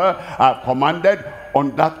whatsoever I've commanded.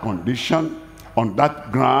 On that condition, on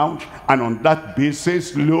that ground, and on that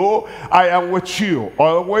basis, lo, I am with you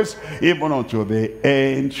always, even unto the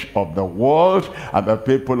end of the world. And the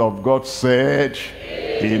people of God said,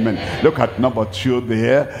 amen. Look at number 2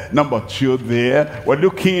 there. Number 2 there. We're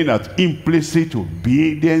looking at implicit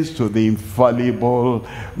obedience to the infallible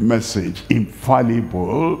message.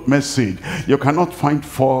 Infallible message. You cannot find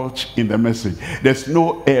fault in the message. There's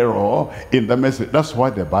no error in the message. That's why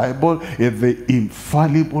the Bible is the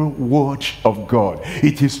infallible word of God.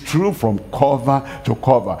 It is true from cover to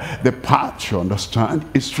cover. The part you understand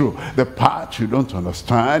is true. The part you don't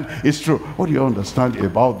understand is true. What do you understand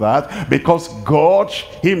about that? Because God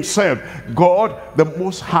himself, God the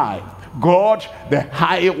Most High, God the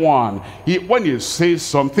High One, when he says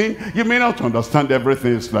something, you may not understand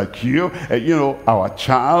everything. It's like you know, our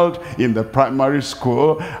child in the primary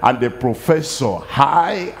school, and the professor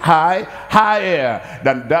higher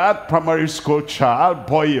than that primary school child,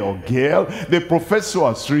 boy or girl. The professor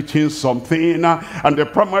has written something, and the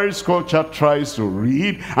primary school child tries to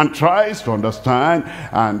read and tries to understand,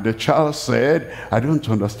 and the child said, I don't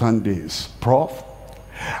understand this, Prof.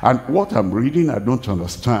 And what I'm reading, I don't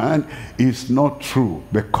understand, is not true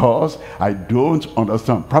because I don't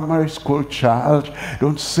understand. Primary school child,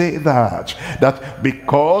 don't say that. That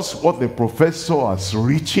because what the professor has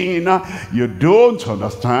written, you don't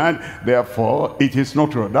understand, therefore it is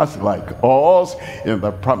not true. That's like us in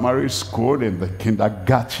the primary school, in the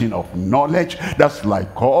kindergarten of knowledge. That's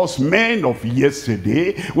like us, men of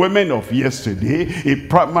yesterday, women of yesterday, a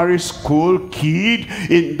primary school kid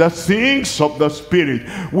in the things of the Spirit.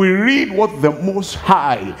 We read what the Most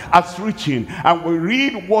High has written, and we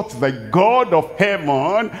read what the God of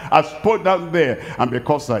heaven has put down there. And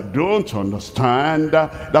because I don't understand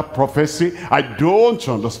that prophecy, I don't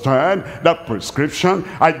understand that prescription,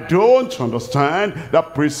 I don't understand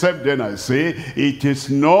that precept, then I say it is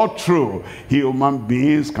not true. Human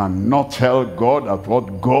beings cannot tell God that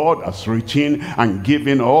what God has written and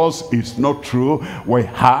given us is not true. We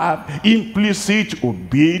have implicit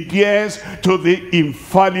obedience to the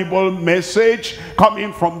infallible message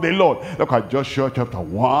coming from the Lord. Look at Joshua chapter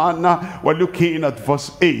 1. We're looking at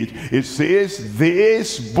verse 8. It says,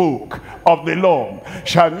 this book of the law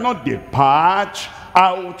shall not depart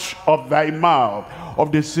out of thy mouth.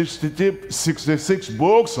 Of the 66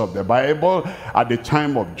 books of the Bible at the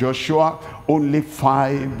time of Joshua, only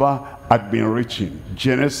 5 had been written.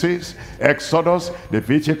 Genesis, Exodus,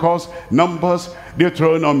 Leviticus, Numbers,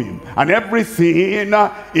 Deuteronomy. And everything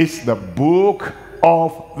is the book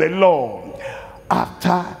of the law.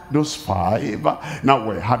 After those 5, now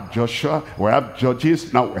we have Joshua, we have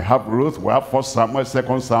Judges, now we have Ruth, we have 1 Samuel,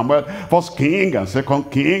 2 Samuel, 1 Kings and 2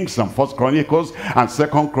 Kings, and 1 Chronicles and 2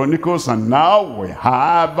 Chronicles, and now we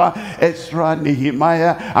have Ezra,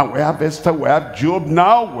 Nehemiah, and we have Esther, we have Job,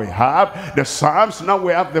 now we have the Psalms, now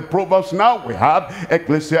we have the Proverbs, now we have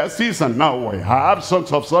Ecclesiastes, and now we have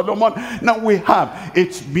Songs of Solomon, now we have,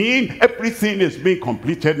 everything is being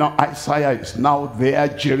completed now. Isaiah is now there,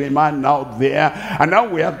 Jeremiah now there, and now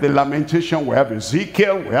we have the Lamentation, we have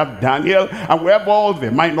Ezekiel, we have Daniel, and we have all the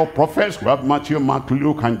minor prophets. We have Matthew, Mark,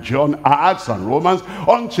 Luke, and John, Acts, and Romans,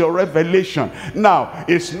 until Revelation. Now,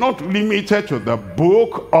 it's not limited to the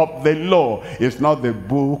book of the law. It's not the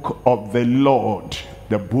book of the Lord.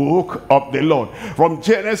 The book of the Lord. From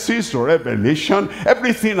Genesis to Revelation,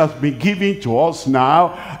 everything has been given to us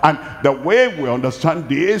now. And the way we understand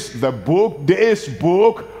this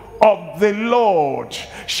book of the Lord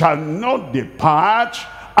shall not depart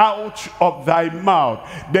out of thy mouth.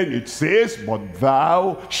 Then it says, but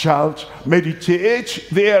thou shalt meditate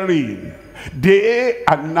therein day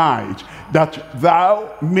and night, that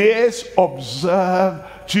thou mayest observe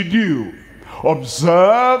to do.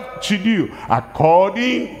 Observe to do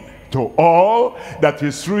according to all that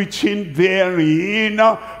is written therein,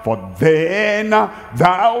 for then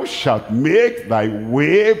thou shalt make thy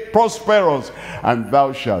way prosperous, and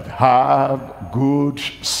thou shalt have good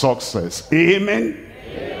success. Amen.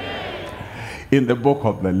 Amen. In the book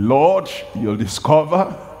of the Lord, you'll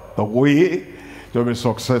discover the way to be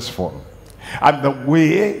successful, and the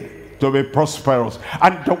way to be prosperous,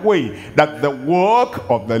 and the way that the work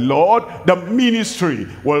of the Lord, the ministry,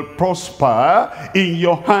 will prosper in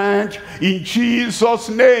your hand, in Jesus'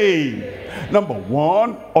 name. Number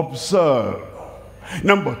one, observe.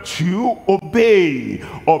 Number two, obey.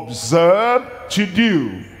 Observe to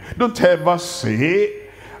do. Don't ever say,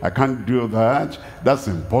 I can't do that, that's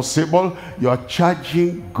impossible. You're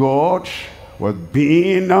charging God with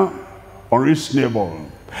being unreasonable,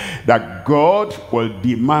 that God will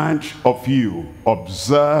demand of you.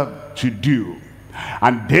 Observe to do.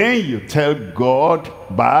 And then you tell God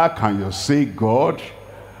back and you say, God,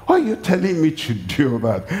 why are you telling me to do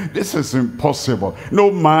that? This is impossible. No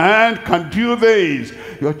man can do this.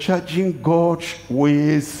 You're charging God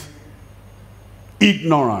with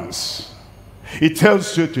ignorance. He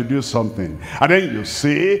tells you to do something, and then you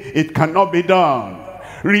say it cannot be done.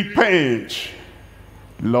 Repent.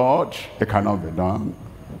 Lord, it cannot be done.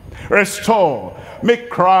 Restore,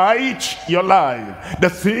 make right your life. The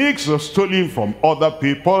things you're stolen from other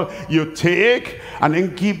people, you take and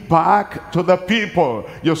then give back to the people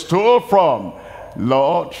you stole from.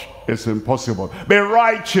 Lord, it's impossible. Be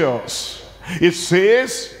righteous. It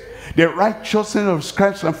says, the righteousness of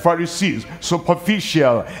scribes and Pharisees,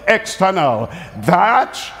 superficial, external,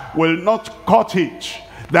 that will not cut it.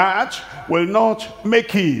 That will not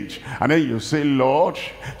make it. And then you say, Lord,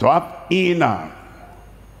 to have inner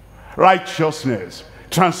righteousness,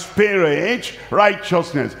 transparent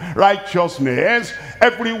righteousness, righteousness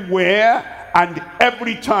everywhere and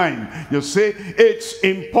every time. You say it's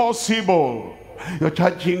impossible. You're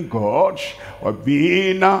charging God with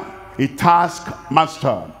being a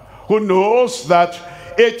taskmaster who knows that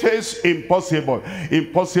it is impossible.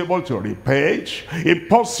 Impossible to repent,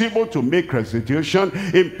 impossible to make restitution,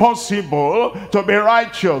 impossible to be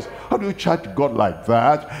righteous. How do you charge God like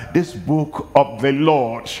that? This book of the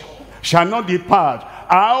Lord shall not depart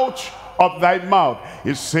out of thy mouth.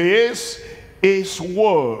 It says, his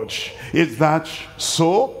word is that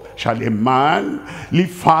so shall a man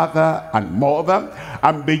leave father and mother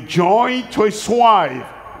and be joined to his wife,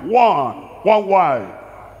 one wife,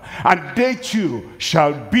 and they two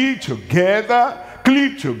shall be together,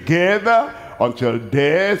 cleave together until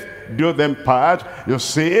death do them part. You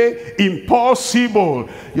say impossible.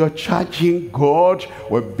 You're charging God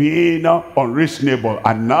with being unreasonable,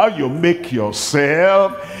 and now you make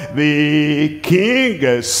yourself the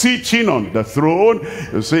king sitting on the throne.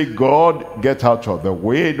 You say, God, get out of the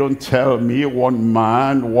way. Don't tell me one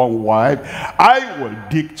man, one wife. I will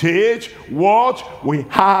dictate what we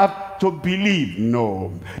have to believe.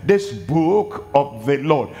 No, this book of the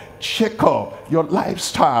Lord, check up your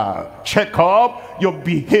lifestyle, check up your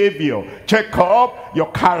behavior, check up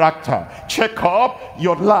your character, check up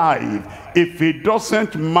your life. If it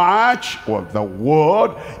doesn't match with the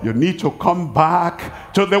word, you need to come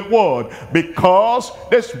back to the word, because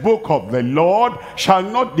this book of the Lord shall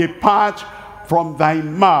not depart from thy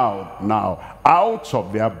mouth. Now, out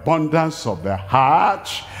of the abundance of the heart,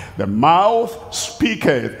 the mouth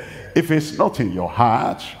speaketh. If it's not in your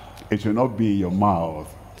heart, it will not be in your mouth.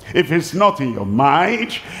 If it's not in your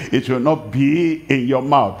mind, it will not be in your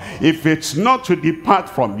mouth. If it's not to depart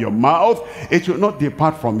from your mouth, it will not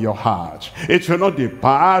depart from your heart. It will not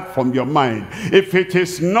depart from your mind. If it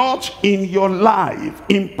is not in your life,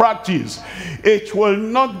 in practice, it will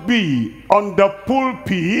not be on the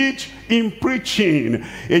pulpit in preaching.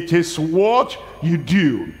 It is what you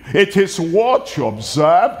do. It is what you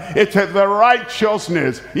observe. It is the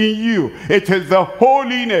righteousness in you. It is the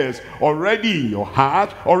holiness already in your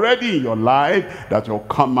heart, already in your life, that will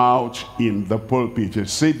come out in the pulpit. You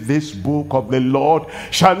say, this book of the Lord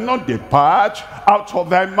shall not depart out of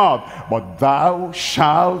thy mouth, but thou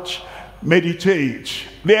shalt meditate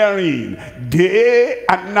therein day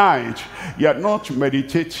and night. You are not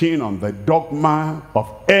meditating on the dogma of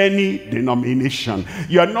any denomination.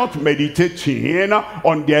 You are not meditating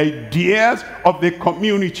on the ideas of the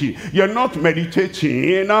community. You are not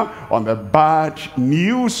meditating on the bad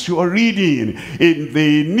news you are reading in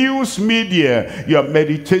the news media. You are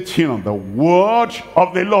meditating on the word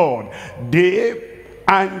of the Lord day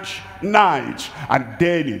and night. And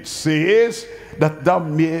then it says that thou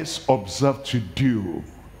mayest observe to do.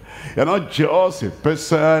 You're not just a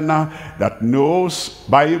person that knows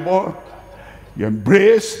Bible. You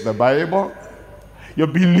embrace the Bible. You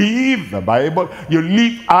believe the Bible. You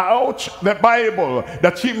live out the Bible,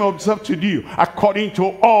 that he may observe to do according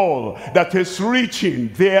to all that is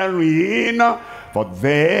written therein. For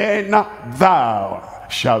then thou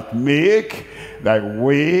shalt make thy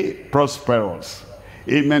way prosperous.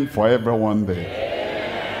 Amen for everyone there.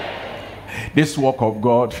 This work of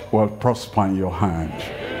God will prosper in your hand.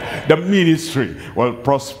 The ministry will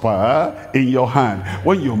prosper in your hand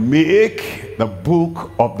when you make the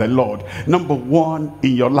book of the Lord number one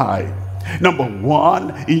in your life. Number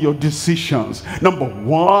one in your decisions. Number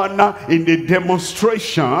one in the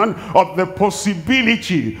demonstration of the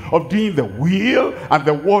possibility of doing the will and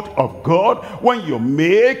the word of God. When you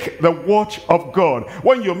make the word of God,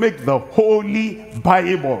 when you make the Holy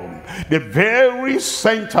Bible the very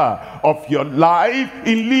center of your life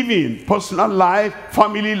in living, personal life,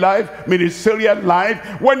 family life, ministerial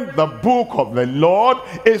life, when the book of the Lord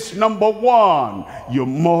is number one, you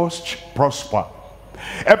must prosper.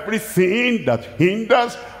 Everything that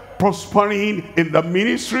hinders prospering in the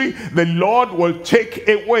ministry, the Lord will take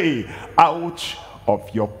away out of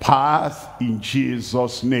your path in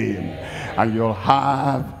Jesus' name, and you'll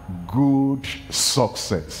have good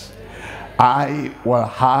success. I will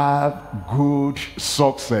have good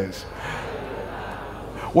success.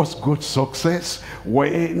 What's good success?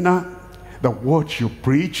 When the word you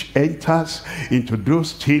preach enters into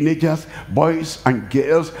those teenagers, boys and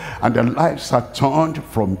girls, and their lives are turned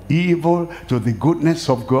from evil to the goodness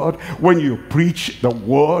of God. When you preach the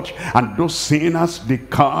word and those sinners, they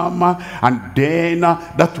come, and then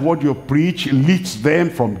that word you preach leads them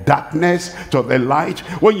from darkness to the light.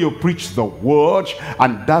 When you preach the word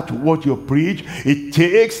and that word you preach, it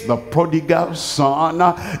takes the prodigal son,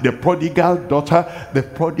 the prodigal daughter, the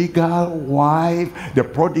prodigal wife, the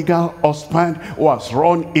prodigal husband who has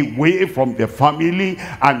run away from the family,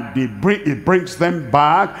 and it brings them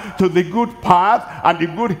back to the good path and the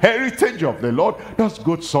good heritage of the Lord. That's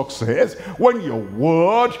good success. When your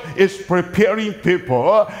word is preparing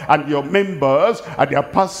people and your members, and they are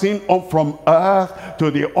passing on from earth to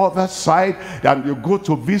the other side, and you go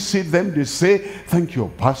to visit them, they say, thank you,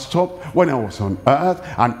 Pastor, when I was on earth,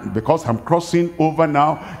 and because I'm crossing over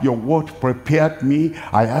now, your word prepared me.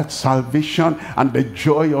 I had salvation, and the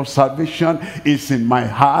joy of salvation is in my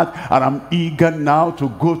heart, and I'm eager now to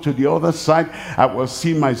go to the other side. I will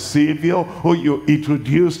see my Savior who you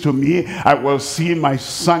introduced to me. I will see my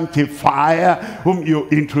sanctifier whom you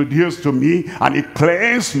introduced to me, and it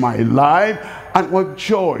cleansed my life. And with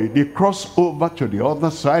joy they cross over to the other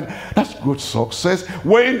side. That's good success.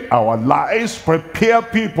 When our lives prepare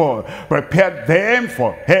people, prepare them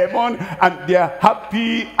for heaven, and they're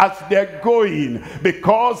happy as they're going,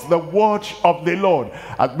 because the word of the Lord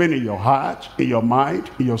has been in your heart, in your mind,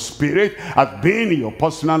 in your spirit, has been in your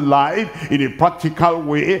personal life in a practical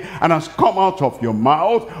way, and has come out of your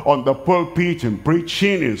mouth on the pulpit in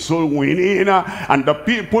preaching, in soul winning, and the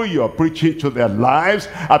people you are preaching to, their lives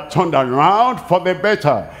are turned around for the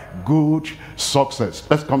better. Good success.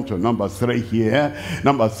 Let's come to number 3 here.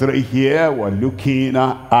 Number 3 here, we're looking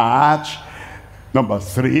at number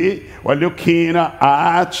 3, we're looking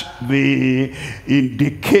at the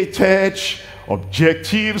indicated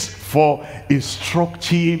objectives for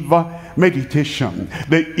instructive meditation.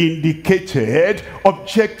 The indicated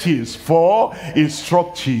objectives for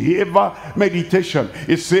instructive meditation.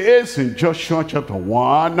 It says in Joshua chapter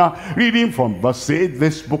 1, reading from verse 8,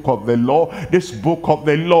 this book of the law, this book of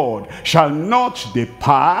the Lord shall not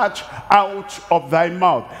depart out of thy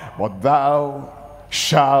mouth, but thou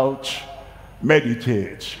shalt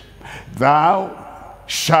meditate. Thou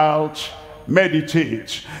shalt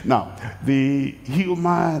meditate. Now, the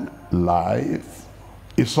human life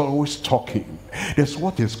is always talking. There's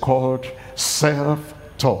what is called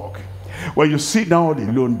self-talk. When you sit down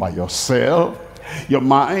alone by yourself, your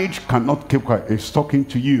mind cannot keep quiet. It's talking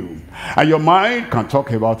to you. And your mind can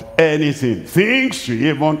talk about anything. Things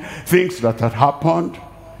that had happened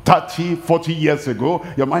 30, 40 years ago,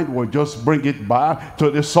 your mind will just bring it back to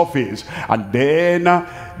the surface. And then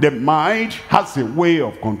the mind has a way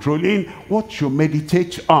of controlling what you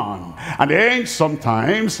meditate on. And then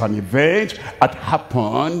sometimes an event had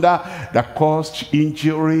happened that caused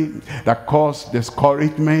injury, that caused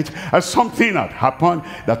discouragement, and something had happened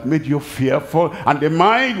that made you fearful, and the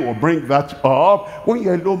mind will bring that up when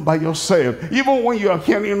you're alone by yourself. Even when you are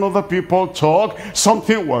hearing other people talk,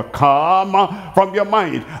 something will come from your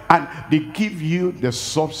mind, and they give you the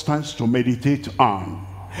substance to meditate on,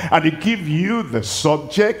 and they give you the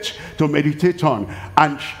subject to meditate on.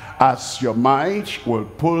 And as your mind will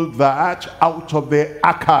pull that out of the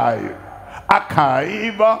archive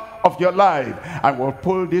of your life, and will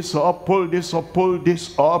pull this up, pull this up, pull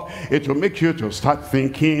this up. It will make you to start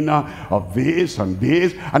thinking of this and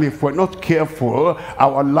this, and if we're not careful,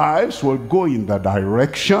 our lives will go in the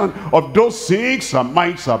direction of those things our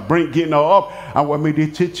minds are bringing up, and we're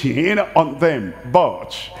meditating on them.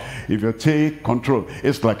 But if you take control,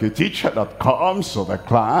 it's like a teacher that comes to the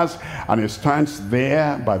class and he stands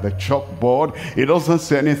there by the chalkboard. He doesn't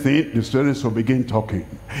say anything, the students will begin talking.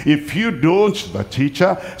 If you don't, the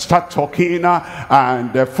teacher, start talking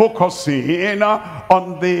and focusing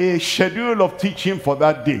on the schedule of teaching for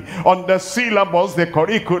that day, on the syllabus, the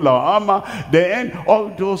curriculum, then all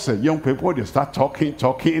those young people, they start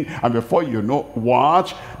talking, and before you know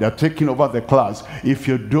what, they're taking over the class. If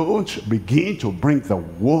you don't begin to bring the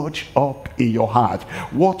word up in your heart,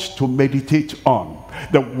 what to meditate on,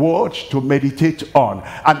 the word to meditate on,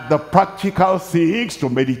 and the practical things to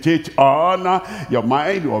meditate on, your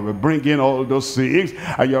mind will be bringing all those things,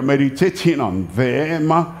 and you're meditating on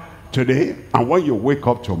them today. And when you wake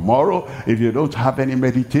up tomorrow, if you don't have any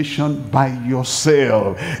meditation by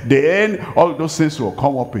yourself, then all those things will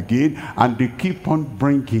come up again, and they keep on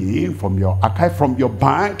bringing from your archive, from your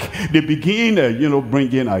bank. They begin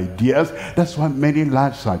bringing ideas. That's why many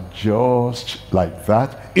lives are just like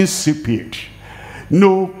that, insipid,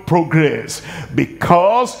 no progress,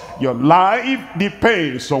 because your life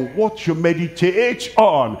depends on what you meditate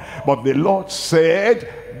on. But the Lord said,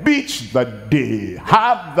 beat the day,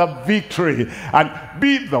 have the victory, and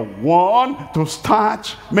be the one to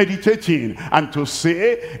start meditating and to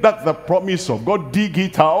say, that's the promise of God, dig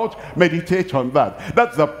it out, meditate on that.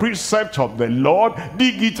 That's the precept of the Lord,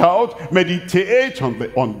 dig it out, meditate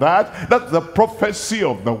on that. That's the prophecy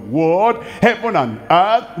of the word, heaven and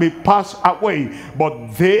earth may pass away,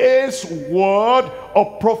 but this word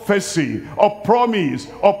of prophecy, of promise,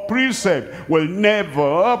 of precept will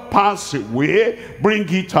never pass away. Bring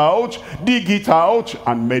it out, dig it out,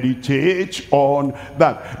 and meditate on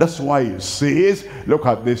that. That's why it says, look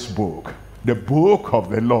at this book, the book of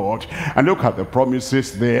the Lord, and look at the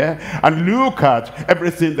promises there, and look at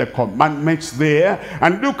everything, the commandments there,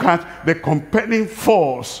 and look at the compelling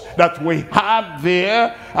force that we have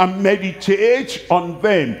there, and meditate on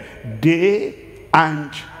them day and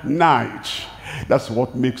night. That's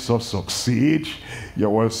what makes us succeed. You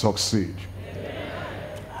will succeed.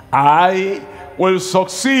 I will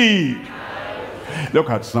succeed. Look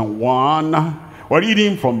at Psalm 1. We're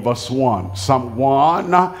reading from verse 1. Psalm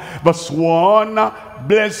 1, verse 1.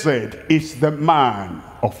 Blessed is the man.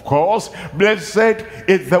 Of course, blessed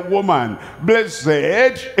is the woman. Blessed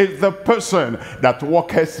is the person that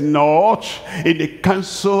walketh not in the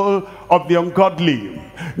counsel of the ungodly,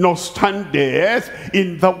 nor standeth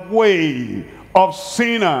in the way of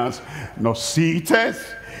sinners, nor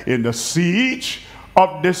sitteth in the seat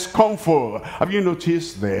of discomfort. Have you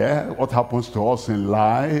noticed there what happens to us in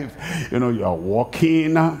life? You are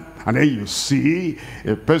walking, and then you see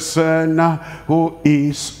a person who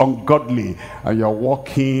is ungodly, and you're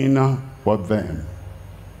walking with them.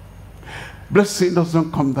 Blessing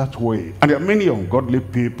doesn't come that way. And there are many ungodly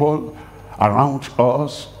people around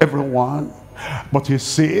us, everyone. But he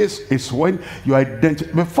says it's when you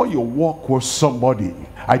identify, before you walk with somebody,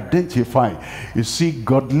 identify. You see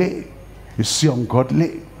godly, you see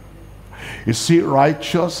ungodly, you see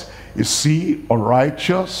righteous, you see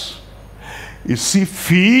unrighteous, you see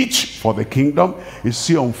fit for the kingdom, you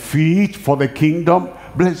see unfit for the kingdom.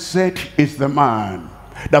 Blessed is the man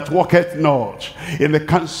that walketh not in the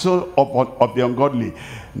counsel of the ungodly,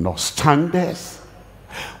 nor standeth.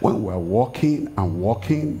 When we're walking and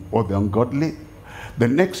walking with the ungodly, the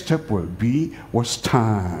next step will be we'll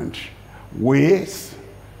stand with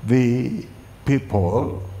the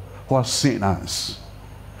people who are sinners.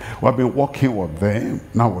 We've been walking with them,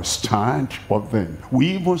 now we stand with them. We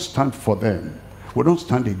even stand for them. We don't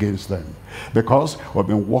stand against them, because we've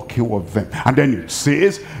been walking with them. And then it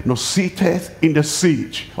says, no sitteth in the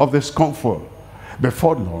seat of discomfort.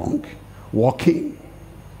 Before long, walking,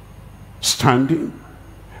 standing,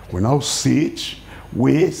 we now sit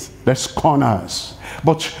with the scorners.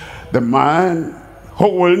 But the man who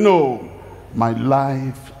will know my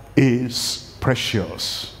life is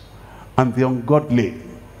precious, and the ungodly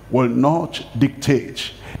will not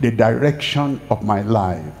dictate the direction of my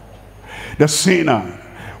life. The sinner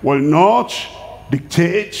will not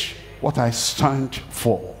dictate what I stand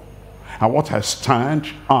for and what I stand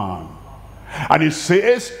on. And it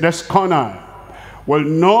says the scorner will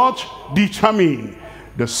not determine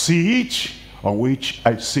the seat on which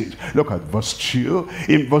I sit. Look at verse 2.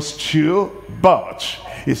 In verse 2, but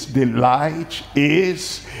His delight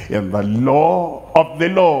is in the law of the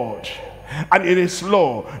Lord. And in his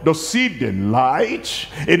law does he delight.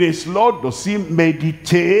 In his law does he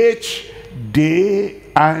meditate day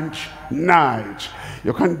and night.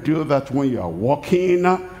 You can't do that when you are walking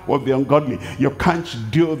with the ungodly. You can't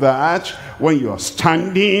do that when you are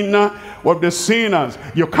standing with the sinners.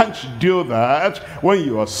 You can't do that when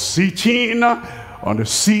you are sitting on the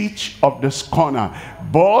seat of the scorner.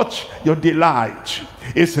 But your delight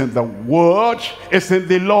is in the word, is in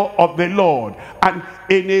the law of the Lord. And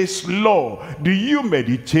in his law do you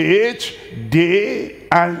meditate day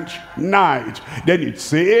and night. Then it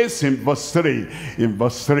says in verse 3,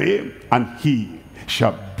 and he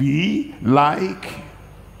shall be like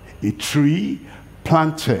a tree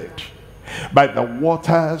planted by the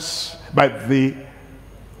waters, by the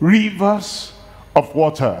rivers of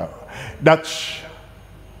water, that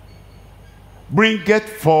bringeth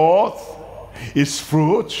forth his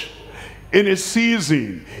fruit in his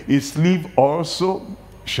season. His leaf also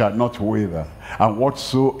shall not wither, and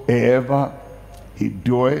whatsoever he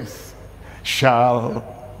doeth shall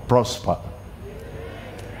prosper.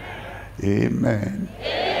 Amen.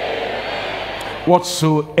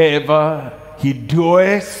 Whatsoever he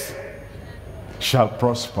doeth shall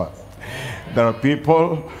prosper. There are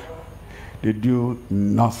people, they do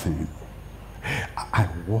nothing. I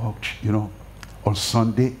walked, on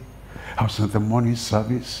Sunday. I was in the morning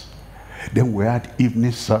service. Then we had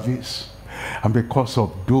evening service. And because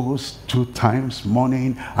of those 2 times,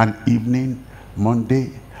 morning and evening,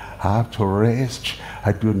 Monday, I have to rest.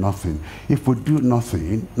 I do nothing. If we do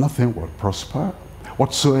nothing, nothing will prosper.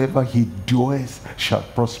 Whatsoever he doeth shall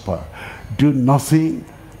prosper. Do nothing,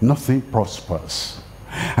 nothing prospers.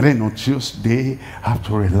 And then on Tuesday, I have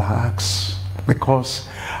to relax because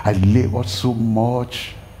I labored so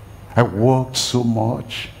much. I worked so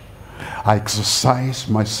much. I exercised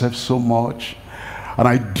myself so much. And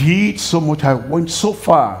I did so much. I went so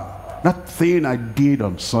far. That thing I did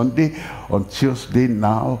on Sunday, on Tuesday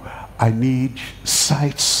now, I need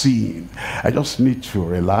sightseeing. I just need to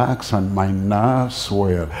relax and my nerves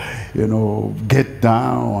will, get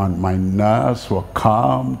down and my nerves will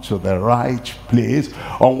come to the right place.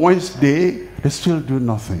 On Wednesday, they still do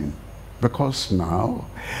nothing. Because now,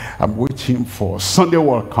 I'm waiting for Sunday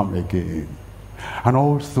will come again. And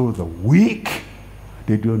all through the week,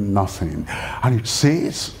 they do nothing. And it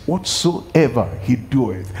says, whatsoever he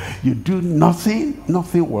doeth, you do nothing,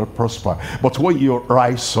 nothing will prosper. But when you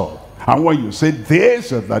rise up, and when you say,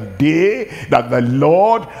 this is the day that the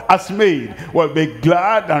Lord has made, we'll be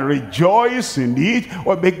glad and rejoice in it,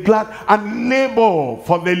 we'll be glad and labor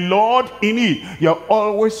for the Lord in it. You're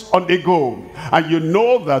always on the go. And you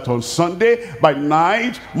know that on Sunday, by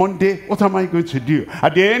night, Monday, what am I going to do?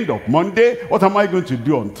 At the end of Monday, what am I going to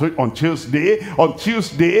do on Tuesday? On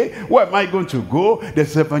Tuesday, where am I going to go?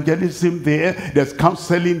 There's evangelism there, there's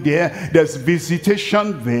counseling there, there's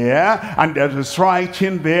visitation there, and there's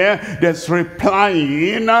writing there, there's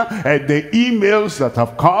replying the emails that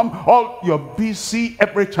have come. All you're busy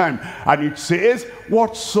every time. And it says,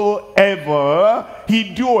 whatsoever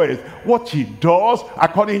he doeth, what he does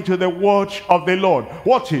according to the word of the Lord,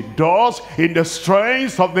 what he does in the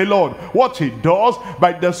strength of the Lord, what he does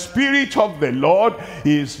by the Spirit of the Lord,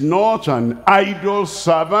 he is not an idle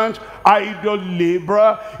servant, idle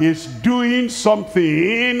laborer. Is doing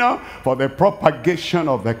something for the propagation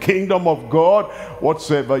of the kingdom of God.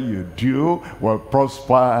 Whatsoever you do will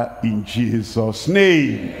prosper in Jesus'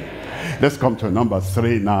 name. Let's come to number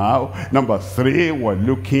 3 now. Number 3, we're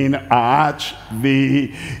looking at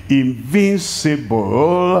the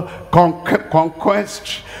invincible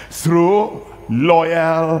conquest through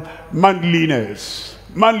loyal manliness.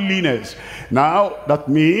 Manliness. Now, that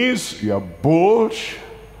means you're bold.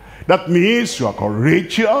 That means you are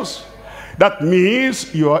courageous. That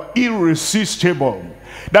means you are irresistible.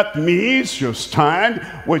 That means you stand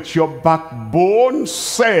with your backbone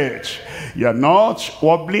set. You're not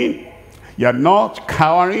wobbling. You're not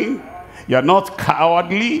cowering. You're not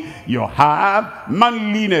cowardly. You have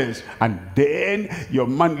manliness. And then your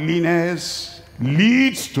manliness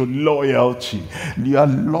leads to loyalty. You are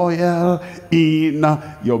loyal in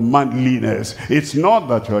your manliness. It's not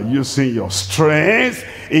that you are using your strength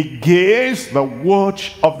against the word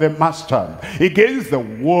of the master, against the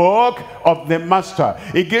work of the master,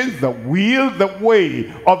 against the will, the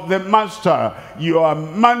way of the master. You are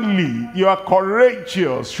manly, you are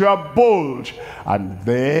courageous, you are bold, and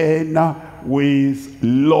then with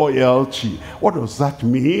loyalty. What does that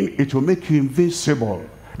mean? It will make you invincible.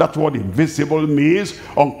 That word invisible means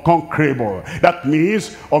unconquerable. That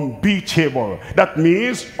means unbeatable. That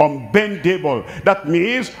means unbendable. That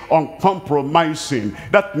means uncompromising.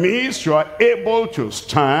 That means you are able to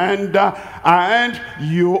stand and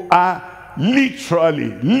you are literally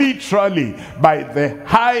by the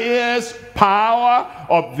highest power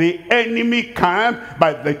of the enemy camp,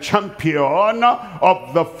 by the champion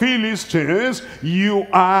of the Philistines, you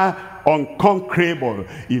are unconquerable.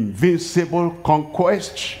 Invincible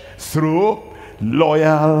conquest through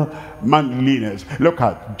loyal manliness. Look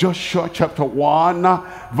at Joshua chapter 1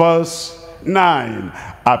 verse 9.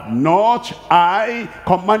 Have not I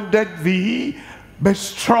commanded thee? Be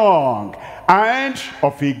strong and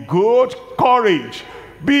of a good courage.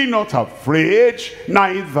 Be not afraid,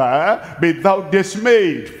 neither be thou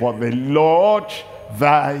dismayed, for the Lord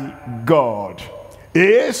thy God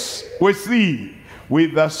is with thee,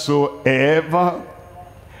 whithersoever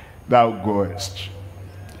thou goest.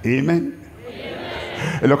 Amen.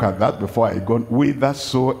 Look at that before I go.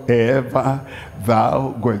 Whithersoever thou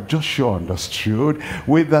goest. Joshua understood.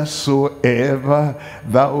 Whithersoever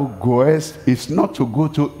thou goest is not to go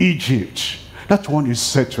to Egypt. That one is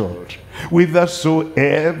settled.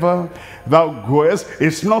 Whithersoever thou goest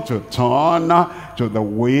is not to turn to the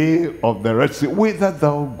way of the Red Sea. Whither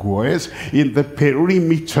thou goest in the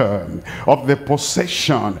perimeter of the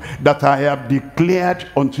possession that I have declared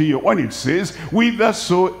unto you. When it says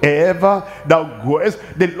whithersoever thou goest,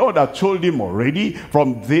 the Lord had told him already,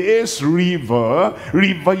 from this river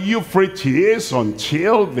Euphrates,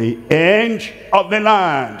 until the end of the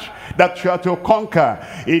land that you are to conquer,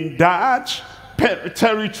 in that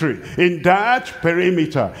territory, in that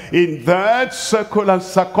perimeter, in that circle and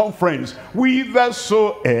circumference,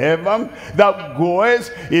 whithersoever thou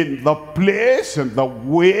goest, in the place, in the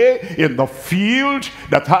way, in the field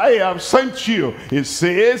that I have sent you, it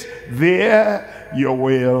says, there you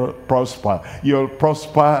will prosper. You'll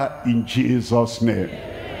prosper in Jesus' name.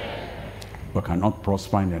 We cannot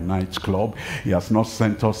prosper in a nightclub. He has not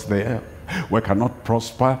sent us there. We cannot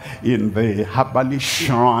prosper in the herbalist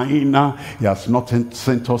shrine. He has not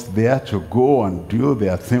sent us there to go and do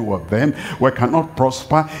their thing with them. We cannot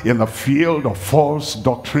prosper in the field of false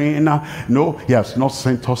doctrine. No, he has not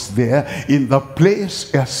sent us there. In the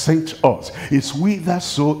place he has sent us, it's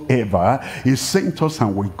whithersoever he sent us,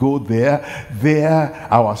 and we go there, there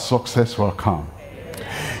our success will come.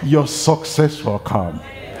 Your success will come.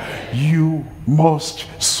 You must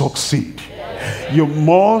succeed. You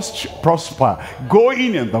must prosper,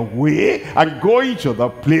 going in the way and going to the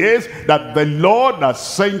place that the Lord has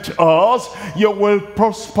sent us. You will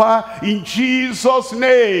prosper in Jesus'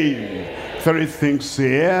 name. 3 things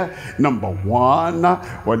here. Number 1,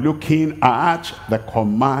 we're looking at the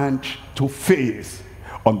command to faith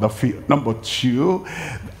on the field. Number 2,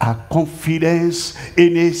 our confidence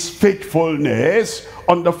in his faithfulness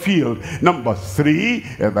on the field. Number 3,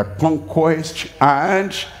 the conquest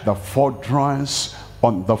and the furtherance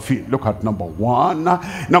on the field. Look at number 1.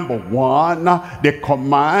 Number 1, the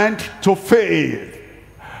command to faith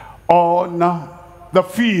on the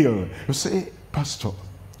field. You say, Pastor,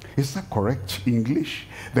 is that correct English?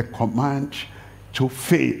 The command to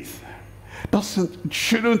faith.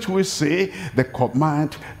 Shouldn't we say the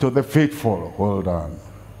command to the faithful? Hold on.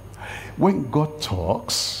 When God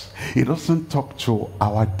talks, he doesn't talk to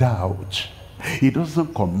our doubt. He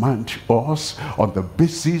doesn't command us on the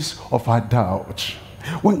basis of our doubt.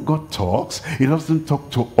 When God talks, he doesn't talk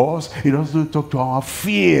to us. He doesn't talk to our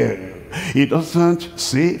fear. He doesn't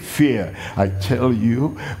say, fear, I tell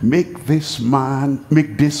you, make this man,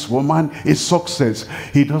 make this woman a success.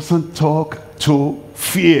 He doesn't talk to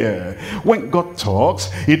fear. When God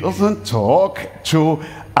talks, he doesn't talk to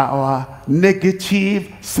our negative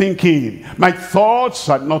thinking. My thoughts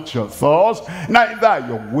are not your thoughts, neither are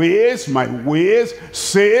your ways my ways,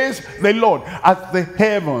 says the Lord. As the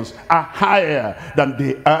heavens are higher than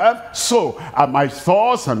the earth, so are my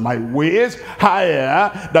thoughts and my ways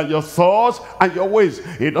higher than your thoughts and your ways.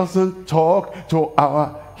 He doesn't talk to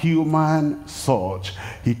our human thoughts.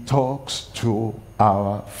 He talks to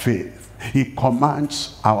our faith. He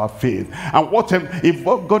commands our faith. And if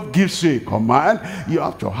God gives you a command, you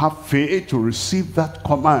have to have faith to receive that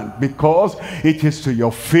command, because it is to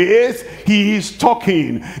your faith he is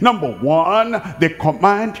talking. Number 1, the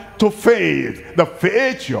command to faith. The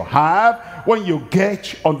faith you have when you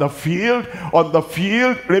get on the field. On the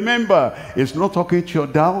field, remember, it's not talking to your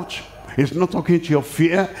doubt. It's not talking to your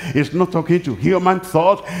fear. It's not talking to human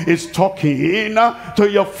thought. It's talking to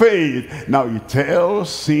your faith. Now he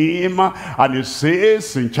tells him, and he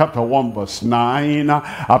says in chapter 1 verse 9,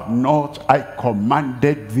 have not I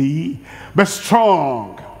commanded thee? Be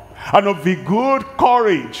strong and of a good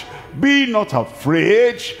courage. Be not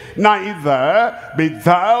afraid, neither be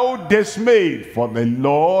thou dismayed, for the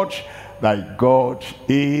Lord thy God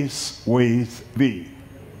is with thee.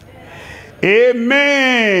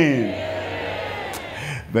 Amen.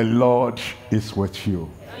 The Lord is with you.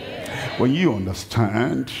 When you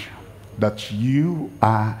understand that you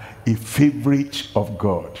are a favorite of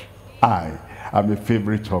God. I am a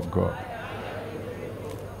favorite of God.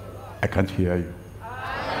 I can't hear you.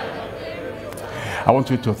 I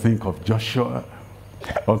want you to think of Joshua.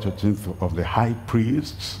 I want you to think of the high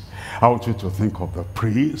priests. I want you to think of the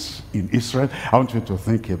priests in Israel. I want you to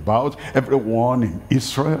think about everyone in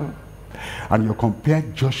Israel. And you compare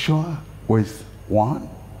Joshua with 1,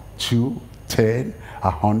 2, 10,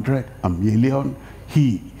 100, a million.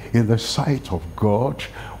 He, in the sight of God,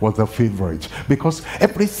 was the favorite. Because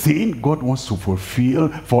everything God wants to fulfill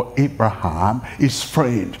for Abraham, his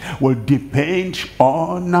friend, will depend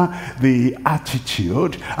on the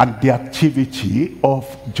attitude and the activity of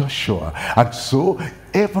Joshua. And so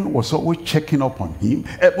heaven was always checking up on him,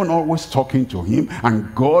 heaven always talking to him,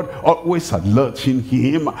 and God always alerting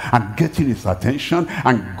him and getting his attention,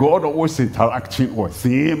 and God always interacting with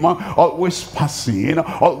him, always passing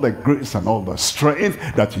all the grace and all the strength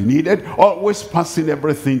that he needed, always passing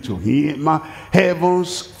everything to him.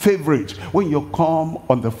 Heaven's favorite. When you come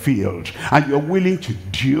on the field and you're willing to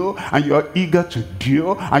do, and you're eager to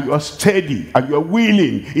do, and you're steady and you're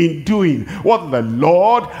willing in doing what the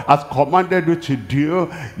Lord has commanded you to do,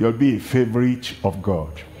 you'll be a favorite of God,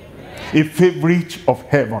 a favorite of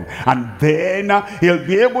heaven. And then he'll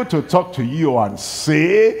be able to talk to you and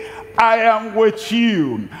say, I am with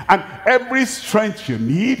you, and every strength you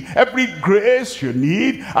need, every grace you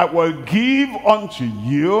need, I will give unto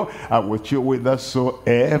you, and with you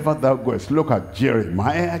whithersoever thou goest. Look at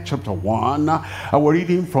Jeremiah chapter 1. I will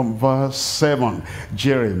reading from verse 7.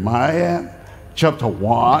 Jeremiah chapter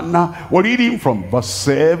 1, we're reading from verse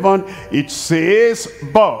 7. It says,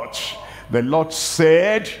 but the Lord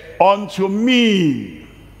said unto me,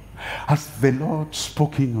 has the Lord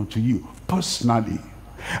spoken unto you personally?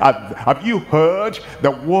 Have you heard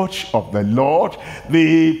the word of the Lord,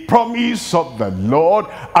 the promise of the Lord?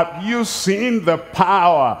 Have you seen the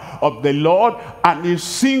power of the Lord? And he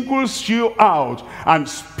singles you out and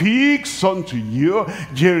speaks unto you.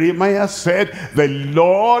 Jeremiah said, the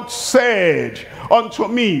Lord said unto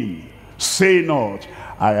me, say not,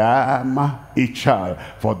 I am a child,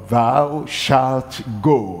 for thou shalt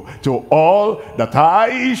go to all that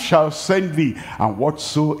I shall send thee, and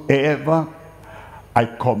whatsoever I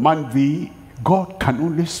command thee. God can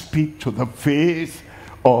only speak to the faith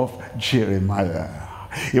of Jeremiah.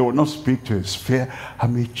 He will not speak to his fear.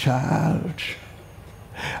 I'm a child.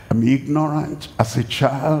 I'm ignorant as a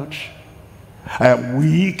child. I am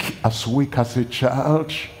weak as a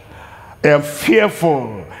child. I am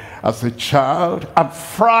fearful as a child. I'm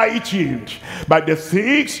frightened by the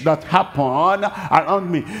things that happen around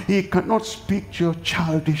me. He cannot speak to your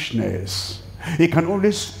childishness. He can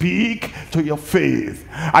only speak to your faith.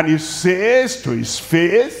 And he says to his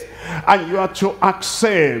faith, and you are to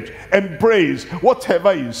accept, embrace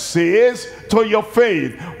whatever he says to your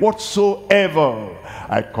faith. Whatsoever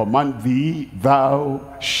I command thee,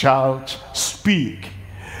 thou shalt speak.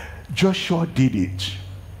 Joshua did it.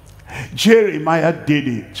 Jeremiah did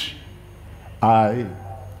it. I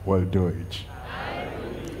will do it.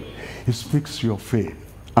 He speaks to your faith.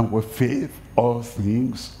 And with faith, all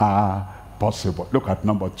things are possible. Look at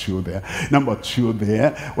number 2 there. Number 2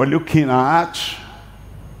 there, we're looking at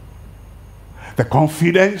the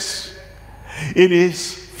confidence in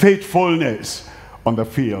his faithfulness on the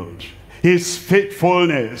field. His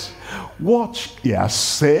faithfulness. What he has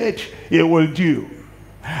said he will do,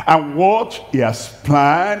 and what he has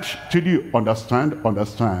planned to do.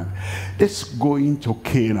 Understand? This going to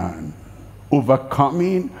Canaan,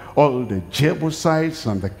 overcoming all the Jebusites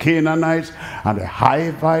and the Canaanites and the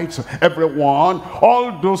Hivites, everyone,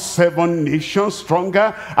 all those 7 nations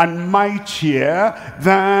stronger and mightier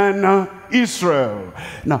than Israel.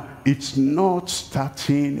 Now, it's not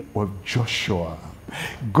starting with Joshua.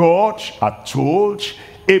 God had told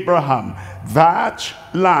Abraham that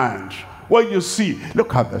land, well, you see,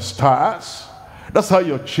 look at the stars. That's how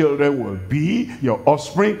your children will be, your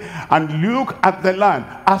offspring. And look at the land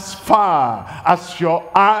as far as your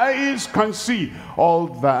eyes can see. All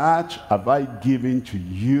that have I given to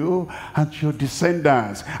you and your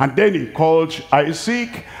descendants. And then he called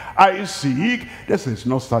Isaac Isaac, this is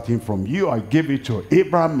not starting from you. I gave it to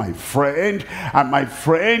Abraham, my friend, and my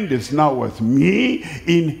friend is now with me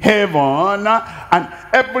in heaven, and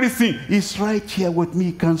everything is right here with me.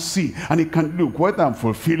 He can see and he can look whether I'm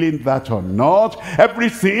fulfilling that or not.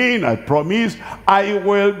 Everything I promise, I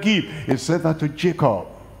will give. He said that to Jacob,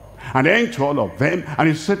 and then to all of them, and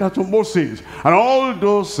he said that to Moses, and all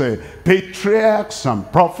those patriarchs and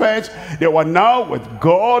prophets. They were now with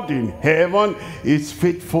God in heaven. His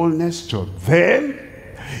faithfulness to them,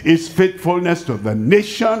 his faithfulness to the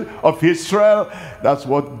nation of Israel, that's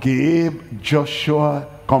what gave Joshua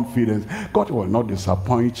confidence. God will not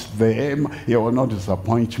disappoint them. He will not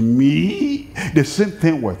disappoint me. The same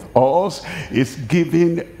thing with us. Is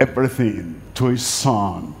giving everything to his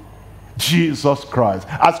son, Jesus Christ.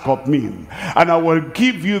 Ask of me, and I will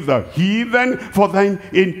give you the heathen for thine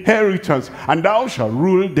inheritance, and thou shalt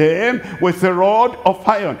rule them with a rod of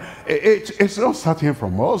iron. It's not starting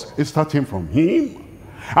from us, it's starting from him.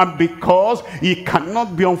 And because he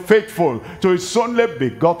cannot be unfaithful to his only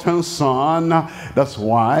begotten son, that's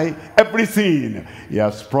why everything he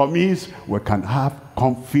has promised, we can have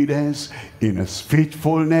confidence in his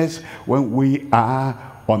faithfulness when we are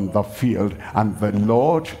on the field, and the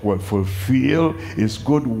Lord will fulfill his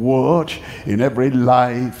good word in every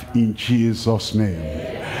life in Jesus' name.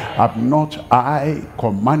 Have not I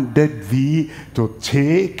commanded thee to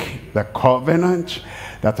take the covenant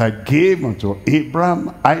that I gave unto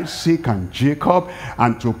Abraham, Isaac, and Jacob,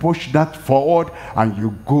 and to push that forward, and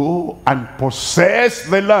you go and possess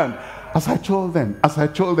the land? As I told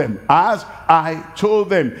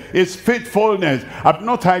them, his faithfulness. Have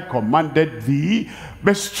not I commanded thee?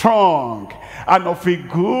 Be strong and of a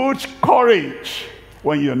good courage.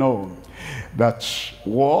 When you know that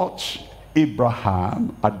what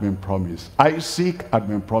Abraham had been promised, Isaac had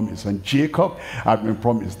been promised, and Jacob had been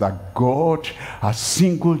promised, that God has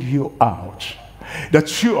singled you out,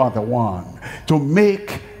 that you are the one to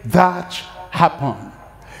make that happen.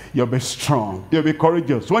 You'll be strong, you'll be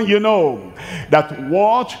courageous when you know that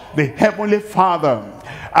what the Heavenly Father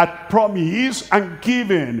had promised and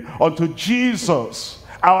given unto Jesus,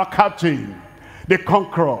 our captain, the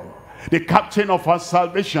conqueror, the captain of our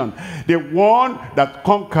salvation, the one that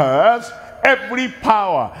conquers every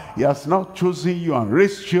power. He has now chosen you and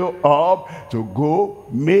raised you up to go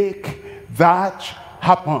make that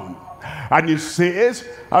happen. And he says,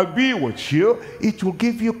 I'll be with you. It will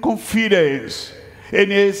give you confidence in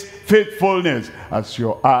his faithfulness as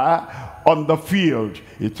you are on the field.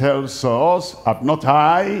 He tells us, have not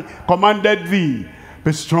I commanded thee?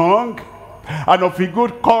 Be strong and of a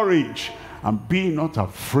good courage, and be not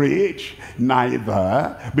afraid,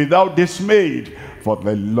 neither be thou dismayed, for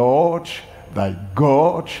the Lord thy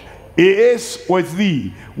God is with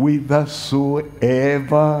thee whithersoever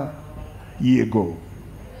ye go.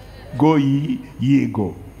 Go ye, ye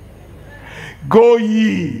go. Go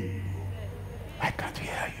ye. I can't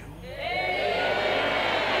hear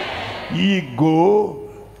you. Ye go,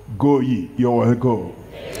 go ye. You will go.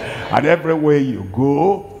 And everywhere you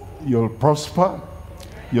go, you'll prosper,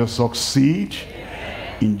 you'll succeed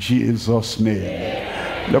in Jesus'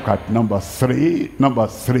 name. Look at number three. Number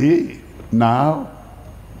three now.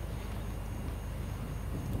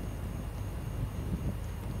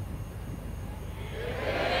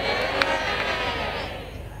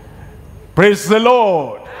 Praise the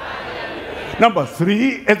Lord. Number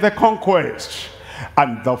three is the conquest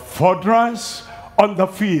and the furtherance on the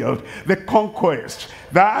field. The conquest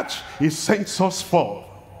that he sends us for,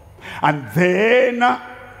 and then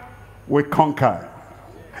we conquer.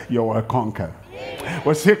 You will conquer.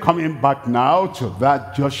 We're still coming back now to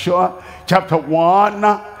that Joshua chapter 1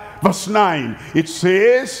 verse 9. It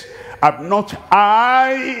says, have not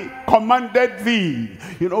I commanded thee?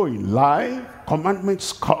 You know, in life,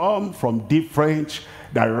 commandments come from different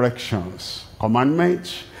directions.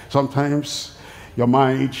 Commandments, sometimes your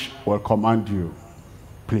mind will command you,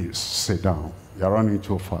 please sit down, you're running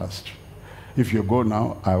too fast. If you go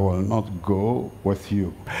now, I will not go with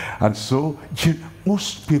you. And so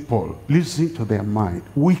most people listen to their mind,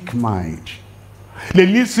 weak mind. They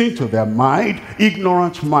listen to their mind,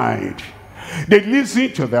 ignorant mind. They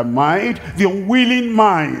listen to their mind, the unwilling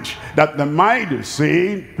mind, that the mind is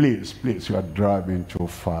saying, please, please, you are driving too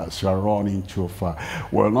fast, you are running too far.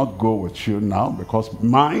 We'll not go with you now, because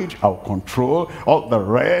mind, I'll control all the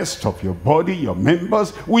rest of your body, your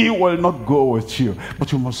members. We will not go with you.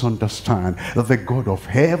 But you must understand that the God of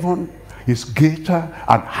heaven is greater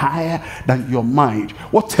and higher than your mind.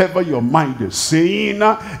 Whatever your mind is saying,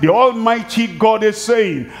 the Almighty God is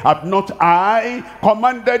saying, have not I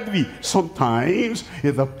commanded thee? Sometimes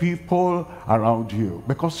it's the people around you,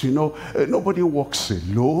 because you know nobody walks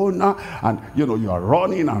alone, and you know you are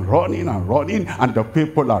running and running and running, and the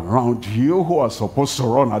people around you who are supposed to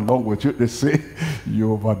run along with you, they say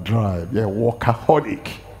you overdrive, you're a workaholic,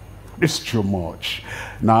 it's too much.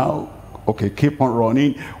 Now, okay, keep on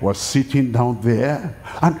running. We're sitting down there,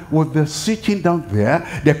 and with the sitting down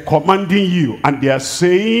there, they're commanding you, and they're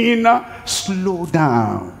saying, slow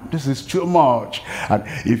down. This is too much. And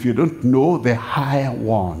if you don't know the higher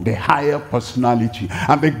one, the higher personality,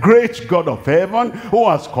 and the great God of heaven who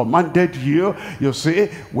has commanded you, you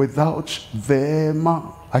say, without them,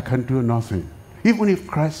 I can do nothing. Even if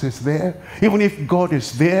Christ is there, even if God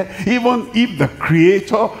is there, even if the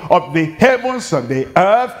creator of the heavens and the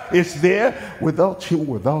earth is there, without him,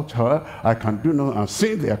 without her, I can do nothing. And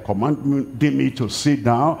since they are commanding me to sit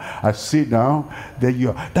down, I sit down. There you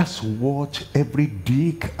are. That's what every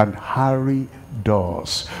Dick and Harry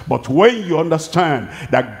does. But when you understand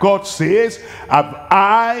that God says, have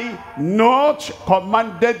I not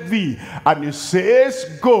commanded thee? And he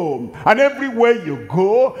says, go. And everywhere you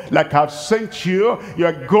go, like I've sent you,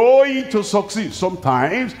 you're going to succeed.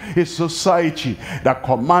 Sometimes it's society that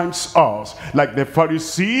commands us, like the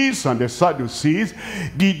Pharisees and the Sadducees.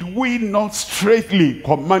 Did we not straightly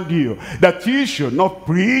command you that you should not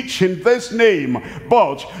preach in this name,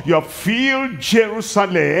 but you have filled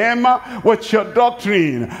Jerusalem with your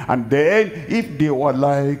doctrine? And then if they were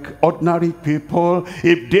like ordinary people,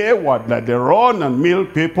 if they were like the run and mill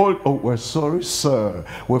people, oh, we're sorry, sir,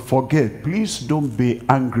 we forget. Please don't be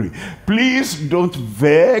angry. Please don't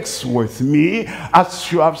vex with me.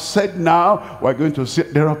 As you have said now, we're going to say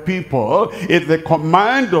there are people in the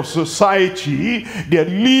command of society they're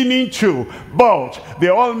leaning to, but the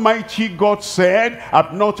Almighty God said,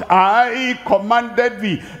 have not I commanded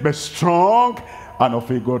thee? Be strong and of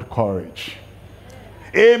a good courage.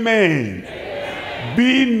 Amen. Amen.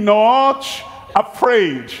 Be not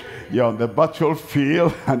afraid. You're on the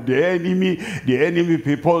battlefield, and the enemy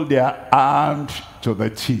people, they are armed to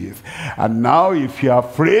the teeth. And now if you're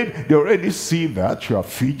afraid, they already see that you are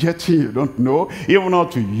fidgeting, you don't know even how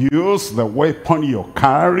to use the weapon you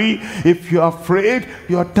carry. If you're afraid,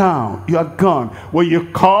 you're down, you're gone. When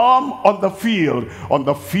you come on the field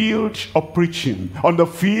of preaching, on the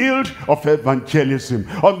field of evangelism,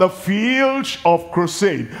 on the field of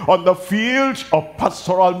crusade, on the field of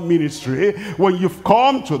pastoral ministry, when you've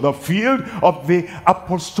come to the field of the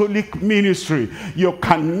apostolic ministry, you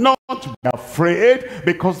cannot be afraid,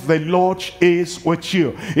 because the Lord is with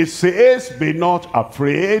you. It says, be not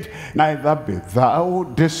afraid, neither be thou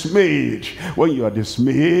dismayed. When you are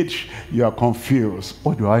dismayed, you are confused.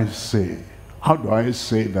 What do I say? How do I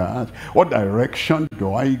say that? What direction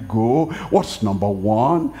do I go? What's number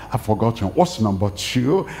one? I've forgotten. What's number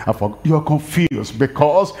two? You're confused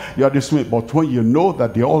because you're dismayed. But when you know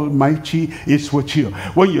that the Almighty is with you,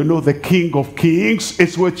 when you know the King of Kings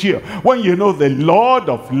is with you, when you know the Lord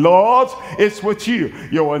of Lords is with you,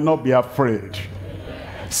 you will not be afraid.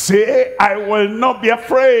 Say, I will not be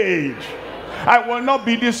afraid. I will not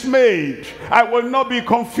be dismayed. I will not be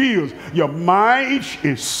confused. Your mind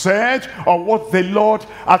is set on what the Lord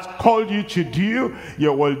has called you to do.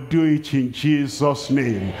 You will do it in Jesus'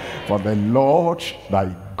 name. For the Lord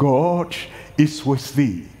thy God is with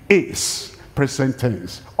thee. Is, present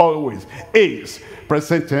tense, always. Is,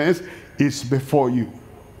 present tense, is before you,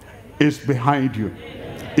 is behind you,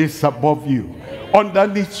 is above you.